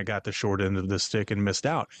just kind of got the short end of the stick and missed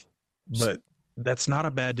out. But that's not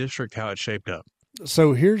a bad district how it's shaped up.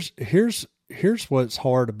 So here's what's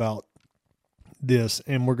hard about this,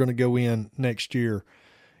 and we're going to go in next year,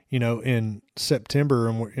 in September,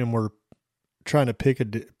 and we're trying to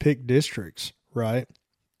pick districts, right?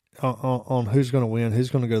 On who's going to win, who's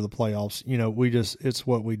going to go to the playoffs. It's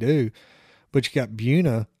what we do. But you got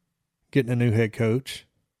Buna getting a new head coach.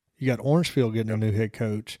 You got Orangefield getting a new head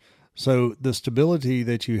coach. So the stability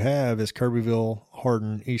that you have is Kirbyville,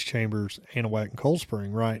 Hardin, East Chambers, Anahuac, and Cold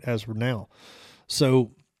Spring, right, as we're now.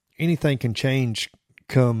 So anything can change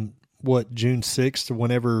come, June 6th or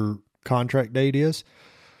whenever contract date is.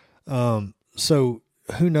 So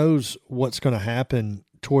who knows what's going to happen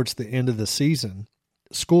towards the end of the season,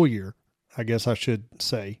 school year, I guess I should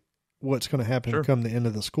say. What's going to happen come the end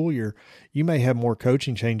of the school year. You may have more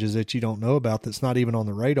coaching changes that you don't know about that's not even on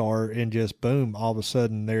the radar, and just boom, all of a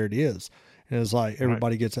sudden there it is. And it's like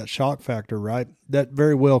everybody gets that shock factor, right? That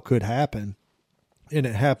very well could happen, and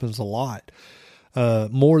it happens a lot,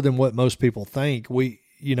 more than what most people think.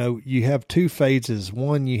 You have 2 phases.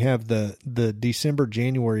 One, you have the December,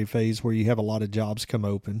 January phase where you have a lot of jobs come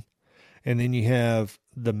open. And then you have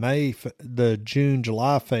the June,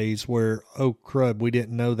 July phase where, oh crud, we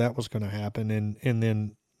didn't know that was going to happen. And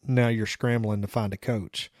then now you're scrambling to find a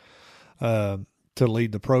coach, to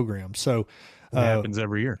lead the program. So, it happens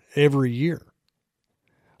every year. Every year.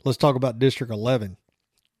 Let's talk about District 11.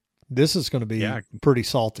 This is going to be pretty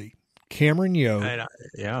salty. Cameron Yo,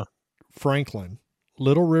 Franklin,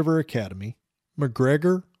 Little River Academy,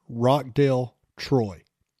 McGregor, Rockdale, Troy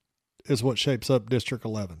is what shapes up District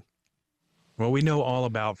 11. Well, we know all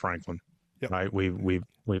about Franklin, right? We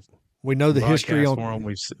know the history on them.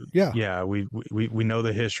 We know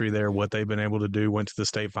the history there, what they've been able to do. Went to the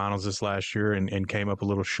state finals this last year and came up a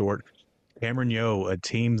little short. Cameron Yo, a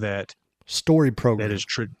team that storied program that is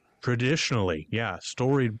traditionally,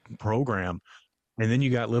 storied program, and then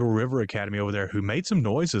you got Little River Academy over there who made some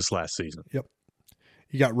noise this last season. Yep.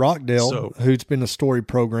 You got Rockdale, who's been a storied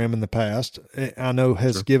program in the past. I know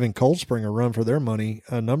has given Cold Spring a run for their money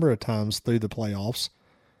a number of times through the playoffs.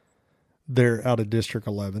 They're out of District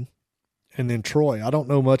 11. And then Troy. I don't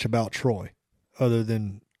know much about Troy other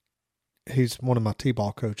than he's one of my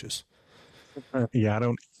T-ball coaches. Yeah,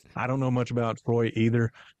 I don't know much about Troy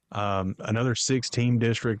either. Another 6-team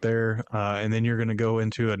district there. And then you're going to go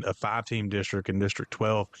into a 5-team district in District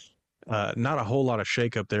 12. Not a whole lot of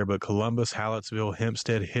shakeup there, but Columbus, Hallettsville,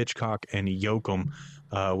 Hempstead, Hitchcock, and Yoakum.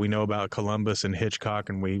 We know about Columbus and Hitchcock,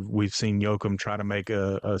 and we've seen Yoakum try to make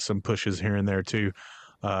some pushes here and there too.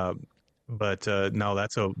 But no,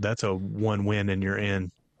 that's a one win and you're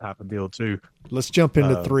in type of deal too. Let's jump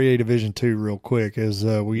into 3A Division II real quick as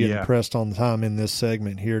we get pressed on the time in this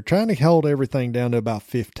segment here. Trying to hold everything down to about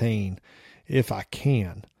 15 if I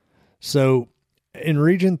can. So in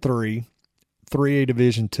Region 3, 3A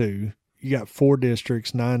Division II, you got 4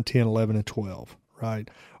 districts, 9, 10, 11, and 12, right?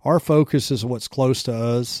 Our focus is what's close to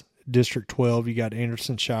us. District 12, you got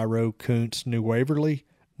Anderson, Shiro, Kuntz, New Waverly,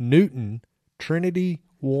 Newton, Trinity,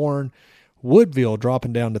 Warren, Woodville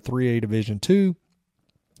dropping down to 3A Division II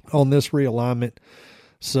on this realignment.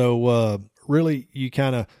 So really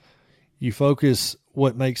you focus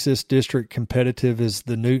what makes this district competitive is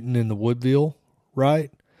the Newton and the Woodville,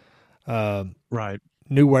 right? Right.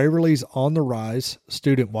 New Waverly's on the rise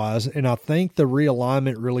student-wise, and I think the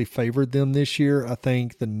realignment really favored them this year. I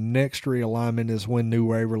think the next realignment is when New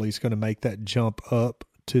Waverly's going to make that jump up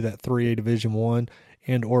to that 3A Division I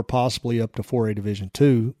and or possibly up to 4A Division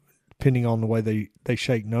II, depending on the way they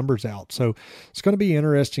shake numbers out. So it's going to be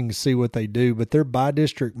interesting to see what they do. But their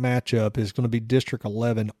by-district matchup is going to be District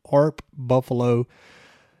 11, ARP, Buffalo,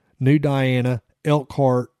 New Diana,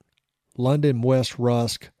 Elkhart, London West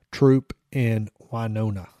Rusk, Troop, and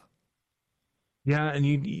Winona. Yeah, and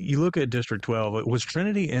you look at District 12. Was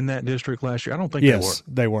Trinity in that district last year? I don't think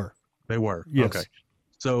they were. They were. Yes. Okay.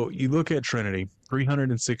 So you look at Trinity,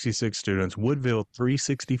 366 students, Woodville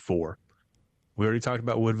 364. We already talked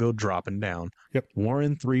about Woodville dropping down. Yep.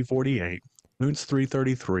 Warren 348, Koontz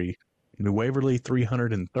 333, New Waverly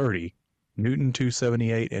 330, Newton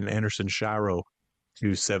 278, and Anderson Shiro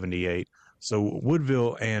 278. So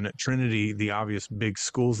Woodville and Trinity, the obvious big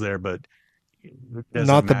schools there, but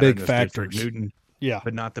not the big factors. Newton,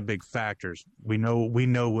 but not the big factors. We know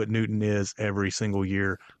what Newton is every single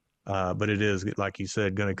year. But it is, like you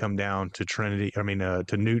said, going to come down to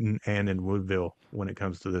to Newton and in Woodville when it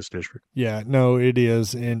comes to this district. Yeah, no, it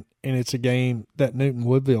is. And it's a game, that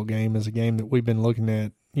Newton-Woodville game is a game that we've been looking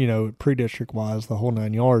at, pre-district wise, the whole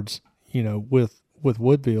 9 yards, with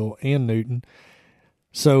Woodville and Newton.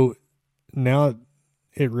 So now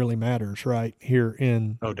it really matters right here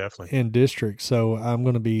definitely in district. So I'm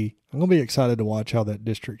going to be excited to watch how that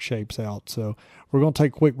district shapes out. So we're going to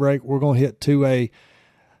take a quick break. We're going to hit 2A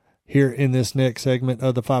here in this next segment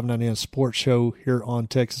of the 590 Sports Show here on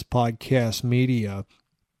Texas Podcast Media.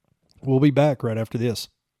 We'll be back right after this.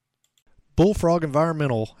 Bullfrog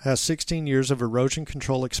Environmental has 16 years of erosion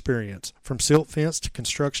control experience. From silt fence to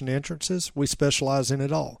construction entrances, we specialize in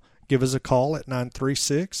it all. Give us a call at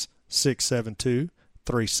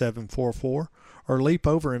 936-672-3744 or leap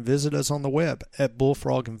over and visit us on the web at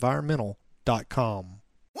bullfrogenvironmental.com.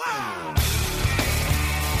 Wow.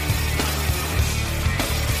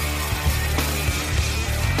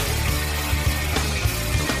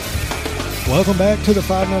 Welcome back to the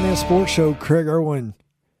 590 Sports Show. Kraig, Erwin,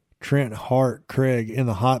 Trent, Hart, Kraig in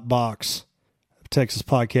the hot box of Texas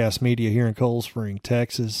Podcast Media here in Cold Spring,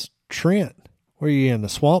 Texas. Trent, where are you in? The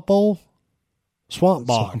Swamp Bowl? Swamp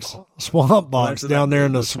Box. Swamp Box down there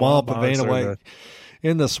in the swamp of Anahuac.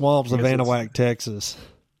 In the swamps of Anahuac, Texas.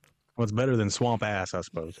 What's better than swamp ass, I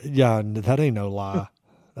suppose. Yeah, that ain't no lie.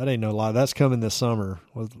 That ain't no lie. That's coming this summer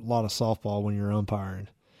with a lot of softball when you're umpiring.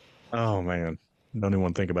 Oh, man. Don't even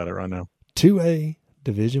want to think about it right now. 2A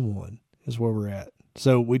Division I is where we're at.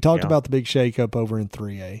 So we talked about the big shakeup over in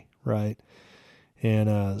 3A, right?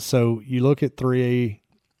 And so you look at 3A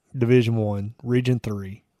Division I, Region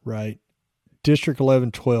 3, right? District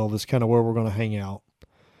 11, 12 is kind of where we're going to hang out.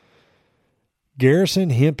 Garrison,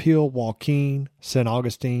 Hemphill, Joaquin, St.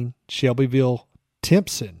 Augustine, Shelbyville,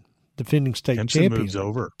 Timpson, defending state champion. Moves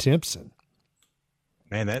over. Timpson.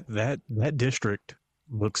 Man, that district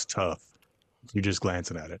looks tough. You're just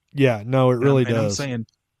glancing at it. Yeah, no, it really does. I'm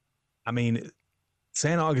saying,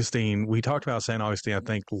 St. Augustine, we talked about St. Augustine, I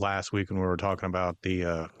think, last week when we were talking about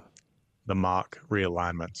the mock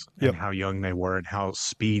realignments and how young they were and how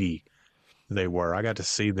speedy they were. I got to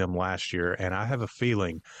see them last year, and I have a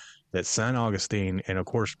feeling that St. Augustine, and of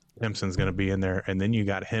course, Timpson's going to be in there, and then you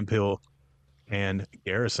got Hemphill and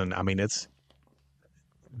Garrison. I mean,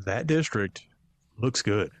 that district looks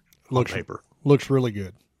good on paper. Looks really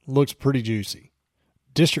good. Looks pretty juicy.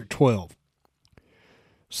 District 12.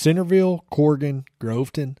 Centerville, Corrigan,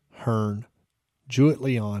 Groveton, Hearn,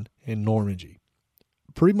 Jewett-Leon, and Normandy.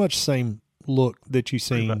 Pretty much same look that you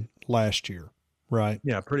seen last year, right?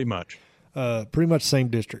 Yeah, pretty much. Pretty much same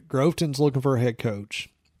district. Groveton's looking for a head coach.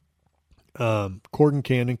 Corrigan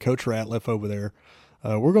Cannon, Coach Ratliff over there.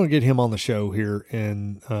 We're going to get him on the show here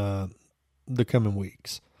in the coming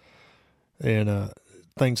weeks. And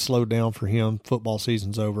things slowed down for him. Football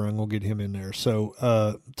season's over. I'm going to get him in there.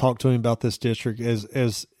 So talk to him about this district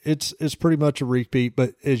as it's pretty much a repeat,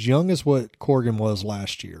 but as young as what Corrigan was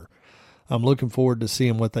last year. I'm looking forward to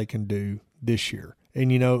seeing what they can do this year.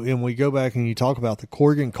 And, and we go back and you talk about the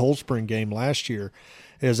Corrigan Cold Spring game last year,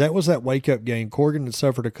 as that was that wake-up game. Corrigan had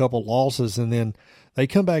suffered a couple losses, and then they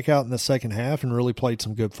come back out in the second half and really played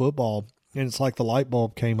some good football. And it's like the light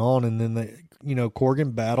bulb came on, and then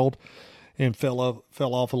Corrigan battled and fell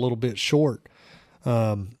off a little bit short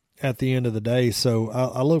at the end of the day. So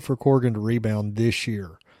I look for Corrigan to rebound this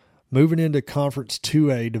year. Moving into Conference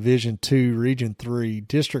 2A, Division 2, Region 3,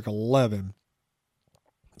 District 11,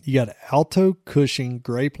 you got Alto, Cushing,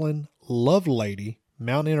 Grapeland, Lovelady,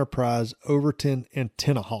 Mount Enterprise, Overton, and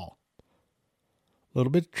Tenaha. A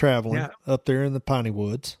little bit of traveling up there in the Piney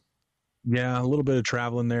Woods. Yeah, a little bit of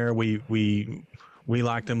traveling there. We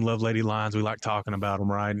like them Lovelady Lions. We like talking about them,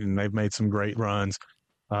 right? And they've made some great runs.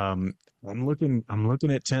 I'm looking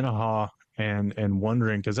at Tenaha and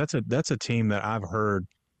wondering, because that's a team that I've heard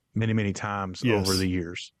many times over the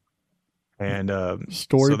years. And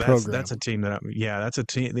Story so program. that's a team that that's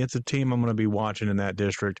a team I'm going to be watching in that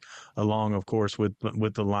district, along of course with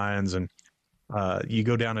the Lions. And you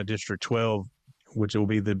go down to District 12, which will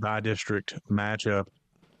be the bi-district matchup.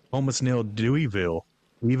 Homeless Nil, Deweyville,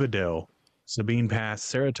 Evadale, Sabine Pass,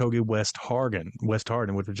 Saratoga, West Hardin,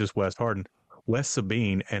 which is just West Hardin, West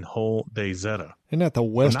Sabine, and Whole Day Zeta. Isn't that the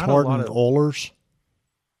West Hardin Oilers?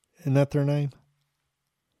 Isn't that their name?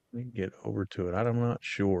 Let me get over to it. I'm not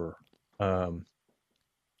sure.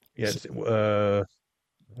 Yes, I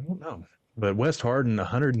don't know. But West Hardin,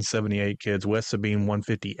 178 kids. West Sabine,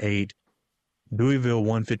 158. Deweyville,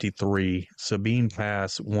 153. Sabine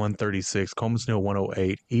Pass, 136. Coleman's Hill,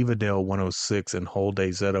 108. Evadale, 106. And Whole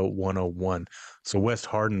Day Zeta, 101. So West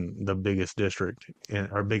Hardin, the biggest district,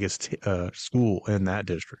 our biggest school in that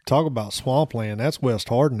district. Talk about swampland. That's West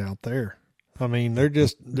Hardin out there. I mean, they're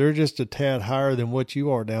just a tad higher than what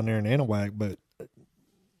you are down there in Anahuac, but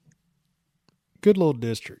good little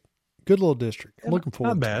district. Good little district. I'm looking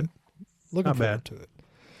forward to it. Looking forward to it.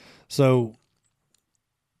 So,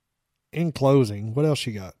 in closing, what else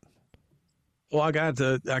you got? Well, I got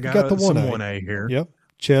some 1A here. Yep.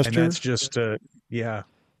 Chester. And that's just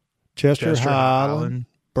Chester High Island,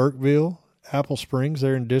 Burkeville, Apple Springs.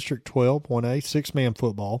 They're in District 12, 1A, 6-man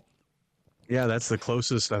football. Yeah, that's the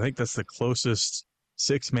closest. I think that's the closest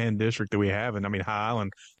 6-man district that we have. And I mean, High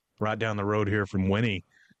Island, right down the road here from Winnie.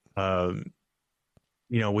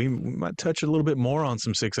 We might touch a little bit more on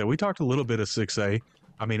some 6A. We talked a little bit of 6A.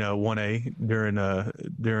 I mean, 1A during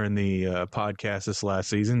the podcast this last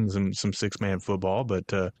season, some 6-man football.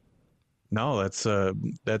 But no, there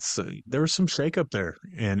was some shakeup there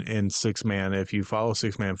in 6-man. If you follow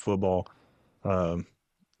 6-man football,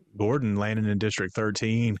 Gordon landed in District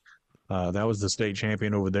 13. That was the state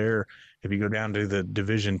champion over there. If you go down to the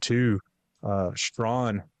Division II,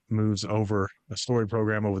 Strawn moves over, a story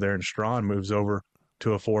program over there in Strawn moves over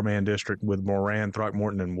to a 4-man district with Moran,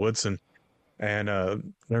 Throckmorton, and Woodson. And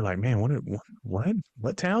they're like, man,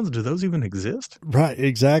 what towns do those even exist? Right,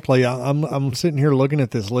 exactly. I'm sitting here looking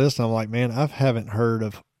at this list. And I'm like, man, I haven't heard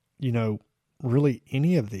of, really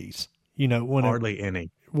any of these. Hardly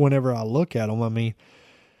any. Whenever I look at them, I mean,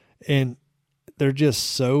 and they're just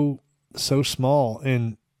so small.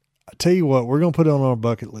 And I tell you what, we're going to put it on our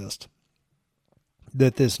bucket list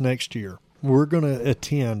that this next year we're going to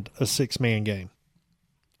attend a 6-man game.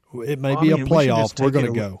 It may be a playoff. We're going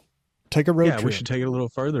to go. Take a road trip. Yeah, we should take it a little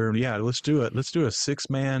further. Yeah, let's do it. Let's do a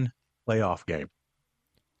 6-man playoff game.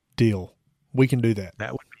 Deal. We can do that.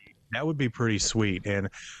 That would be pretty sweet. And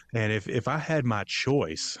if I had my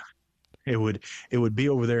choice, it would be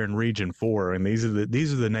over there in Region 4. And these are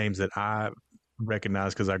the names that I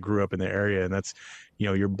recognize because I grew up in the area. And that's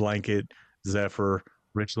your Blanket, Zephyr,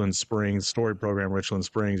 Richland Springs, story program Richland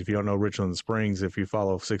Springs. If you don't know Richland Springs, if you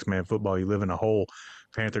follow 6-man football, you live in a hole.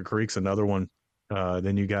 Panther Creek's another one.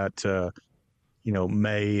 Then you got,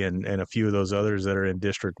 May and a few of those others that are in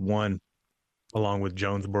District 1, along with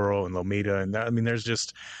Jonesboro and Lomita. And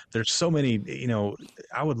there's so many,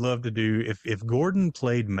 I would love to do, if Gordon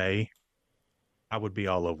played May, I would be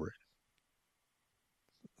all over it.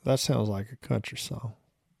 That sounds like a country song.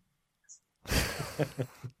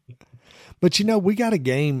 But we got a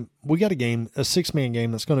 6-man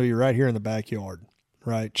game that's going to be right here in the backyard,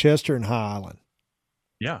 right? Chester and High Island.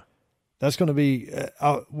 Yeah. That's going to be.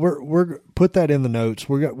 We're put that in the notes.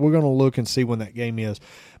 We're going to look and see when that game is.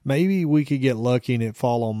 Maybe we could get lucky and it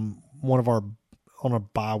fall on on a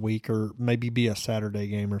bye week, or maybe be a Saturday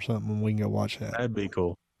game or something, and we can go watch that. That'd be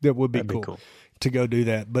cool. That would be cool to go do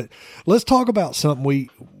that. But let's talk about something we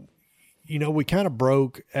kind of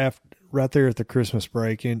broke right there at the Christmas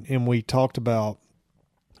break, and we talked about.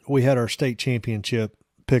 We had our state championship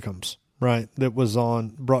pick'ems, right? That was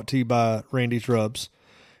brought to you by Randy's Rubs.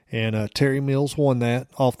 And Terry Mills won that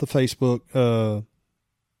off the Facebook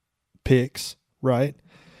picks, right?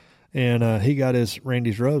 And he got his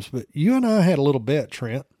Randy's Rubs. But you and I had a little bet,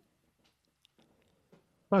 Trent.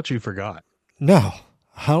 Thought you forgot. No,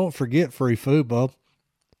 I don't forget free food, bub.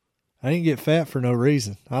 I didn't get fat for no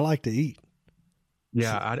reason. I like to eat.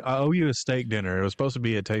 Yeah, I owe you a steak dinner. It was supposed to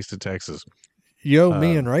be a Taste of Texas. You owe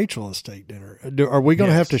me and Rachel a steak dinner. Are we going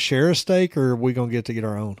to have to share a steak, or are we going to get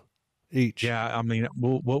our own? Each. Yeah, I mean,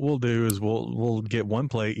 what we'll do is we'll get one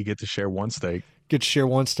plate. You get to share one steak. Get to share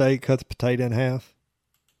one steak. Cut the potato in half.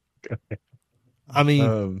 I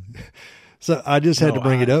mean, so I just had to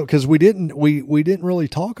bring it up because we didn't really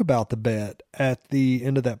talk about the bet at the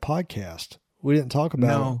end of that podcast. We didn't talk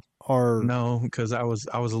about because I was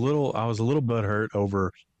a little butthurt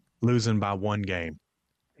over losing by one game,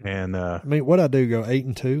 and I mean, what'd I do? Go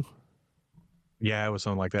 8-2? Yeah, it was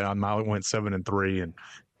something like that. I went 7-3, and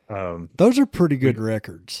Those are pretty good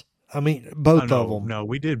records. I mean, both of them. No,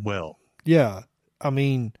 we did well. Yeah. I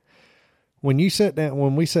mean, when we sat down,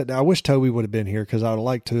 I wish Toby would have been here because I would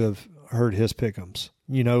like to have heard his pick'ems,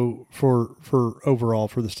 for overall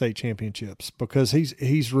for the state championships, because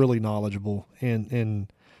he's really knowledgeable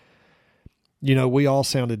and we all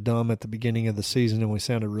sounded dumb at the beginning of the season and we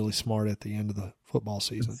sounded really smart at the end of the football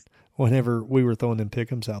season whenever we were throwing them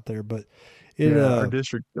pick'ems out there. But our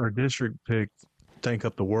district picked Tank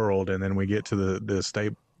Up the World, and then we get to the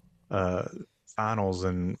state finals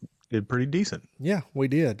and did pretty decent. Yeah, we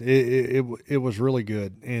did. It was really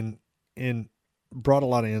good and brought a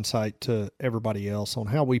lot of insight to everybody else on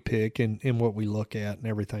how we pick and what we look at and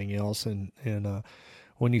everything else. And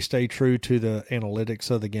when you stay true to the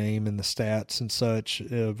analytics of the game and the stats and such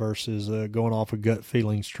versus going off of gut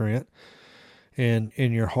feelings, Trent, and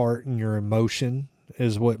in your heart and your emotion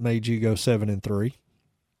is what made you go 7-3.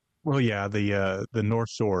 Well, yeah, the North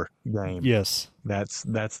Shore game. Yes,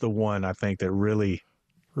 that's the one I think that really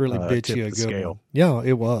bit you a good scale. One. Yeah,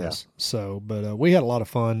 it was. Yeah. So, but we had a lot of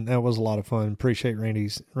fun. That was a lot of fun. Appreciate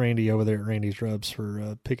Randy over there at Randy's Rubs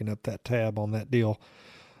for picking up that tab on that deal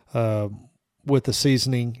with the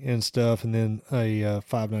seasoning and stuff, and then a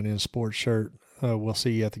 599 sports shirt. We'll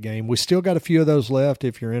see you at the game. We still got a few of those left.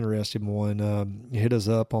 If you're interested in one, hit us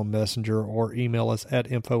up on Messenger or email us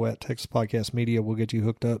at info@TexasPodcastMedia. We'll get you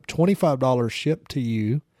hooked up. $25 shipped to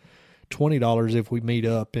you. $20 if we meet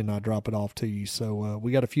up and I drop it off to you. So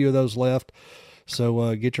we got a few of those left.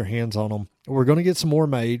 So get your hands on them. We're going to get some more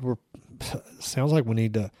made. Sounds like we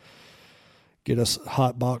need to get us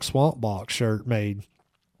Hot Box Swamp Box shirt made.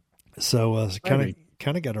 So it's kind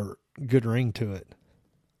of got a good ring to it.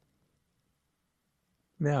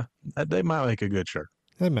 Yeah, they might make a good shirt.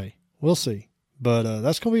 They may. We'll see. But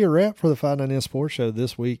that's going to be a wrap for the 599 Sports Show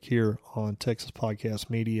this week here on Texas Podcast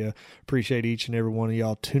Media. Appreciate each and every one of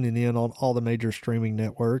y'all tuning in on all the major streaming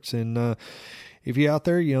networks. And if you're out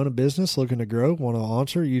there, you own a business looking to grow, want to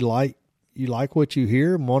answer, you like what you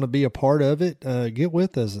hear and want to be a part of it, get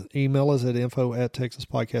with us. Email us at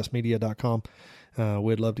info@TexasPodcastMedia.com.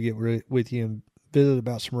 We'd love to get with you and visit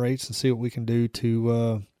about some rates and see what we can do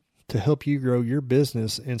to help you grow your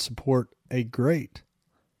business and support a great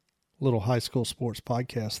little high school sports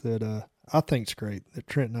podcast that I think's great that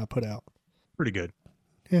Trent and I put out. Pretty good.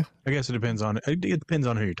 Yeah. I guess it depends on who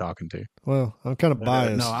you're talking to. Well, I'm kind of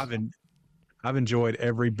biased. No, I've enjoyed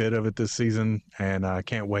every bit of it this season, and I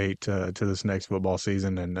can't wait to this next football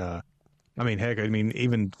season. And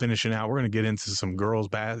even finishing out, we're going to get into some girls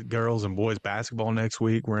and boys basketball next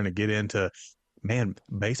week. We're going to get into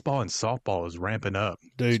baseball and softball is ramping up.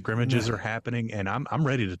 Dude, scrimmages are happening, and I'm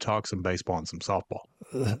ready to talk some baseball and some softball.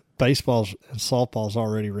 Baseball and softball's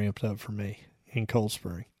already ramped up for me in Cold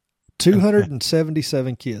Spring.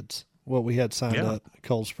 277 kids, what we had signed up at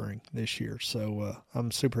Cold Spring this year. So I'm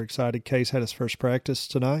super excited. Case had his first practice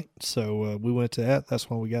tonight, so we went to that. That's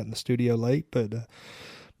why we got in the studio late, but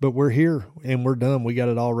we're here and we're done. We got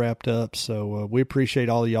it all wrapped up. So we appreciate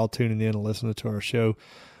all of y'all tuning in and listening to our show.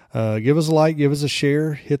 Give us a like, give us a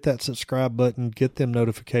share, hit that subscribe button, get them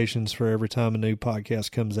notifications for every time a new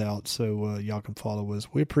podcast comes out so y'all can follow us.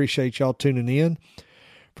 We appreciate y'all tuning in.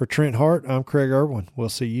 For Trent Hart, I'm Kraig Erwin. We'll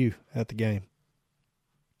see you at the game.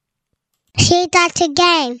 See you at the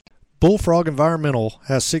game. Bullfrog Environmental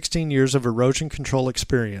has 16 years of erosion control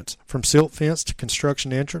experience. From silt fence to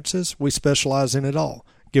construction entrances, we specialize in it all.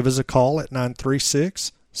 Give us a call at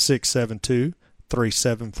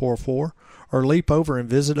 936-672-3744 or leap over and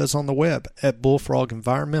visit us on the web at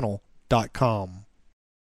bullfrogenvironmental.com.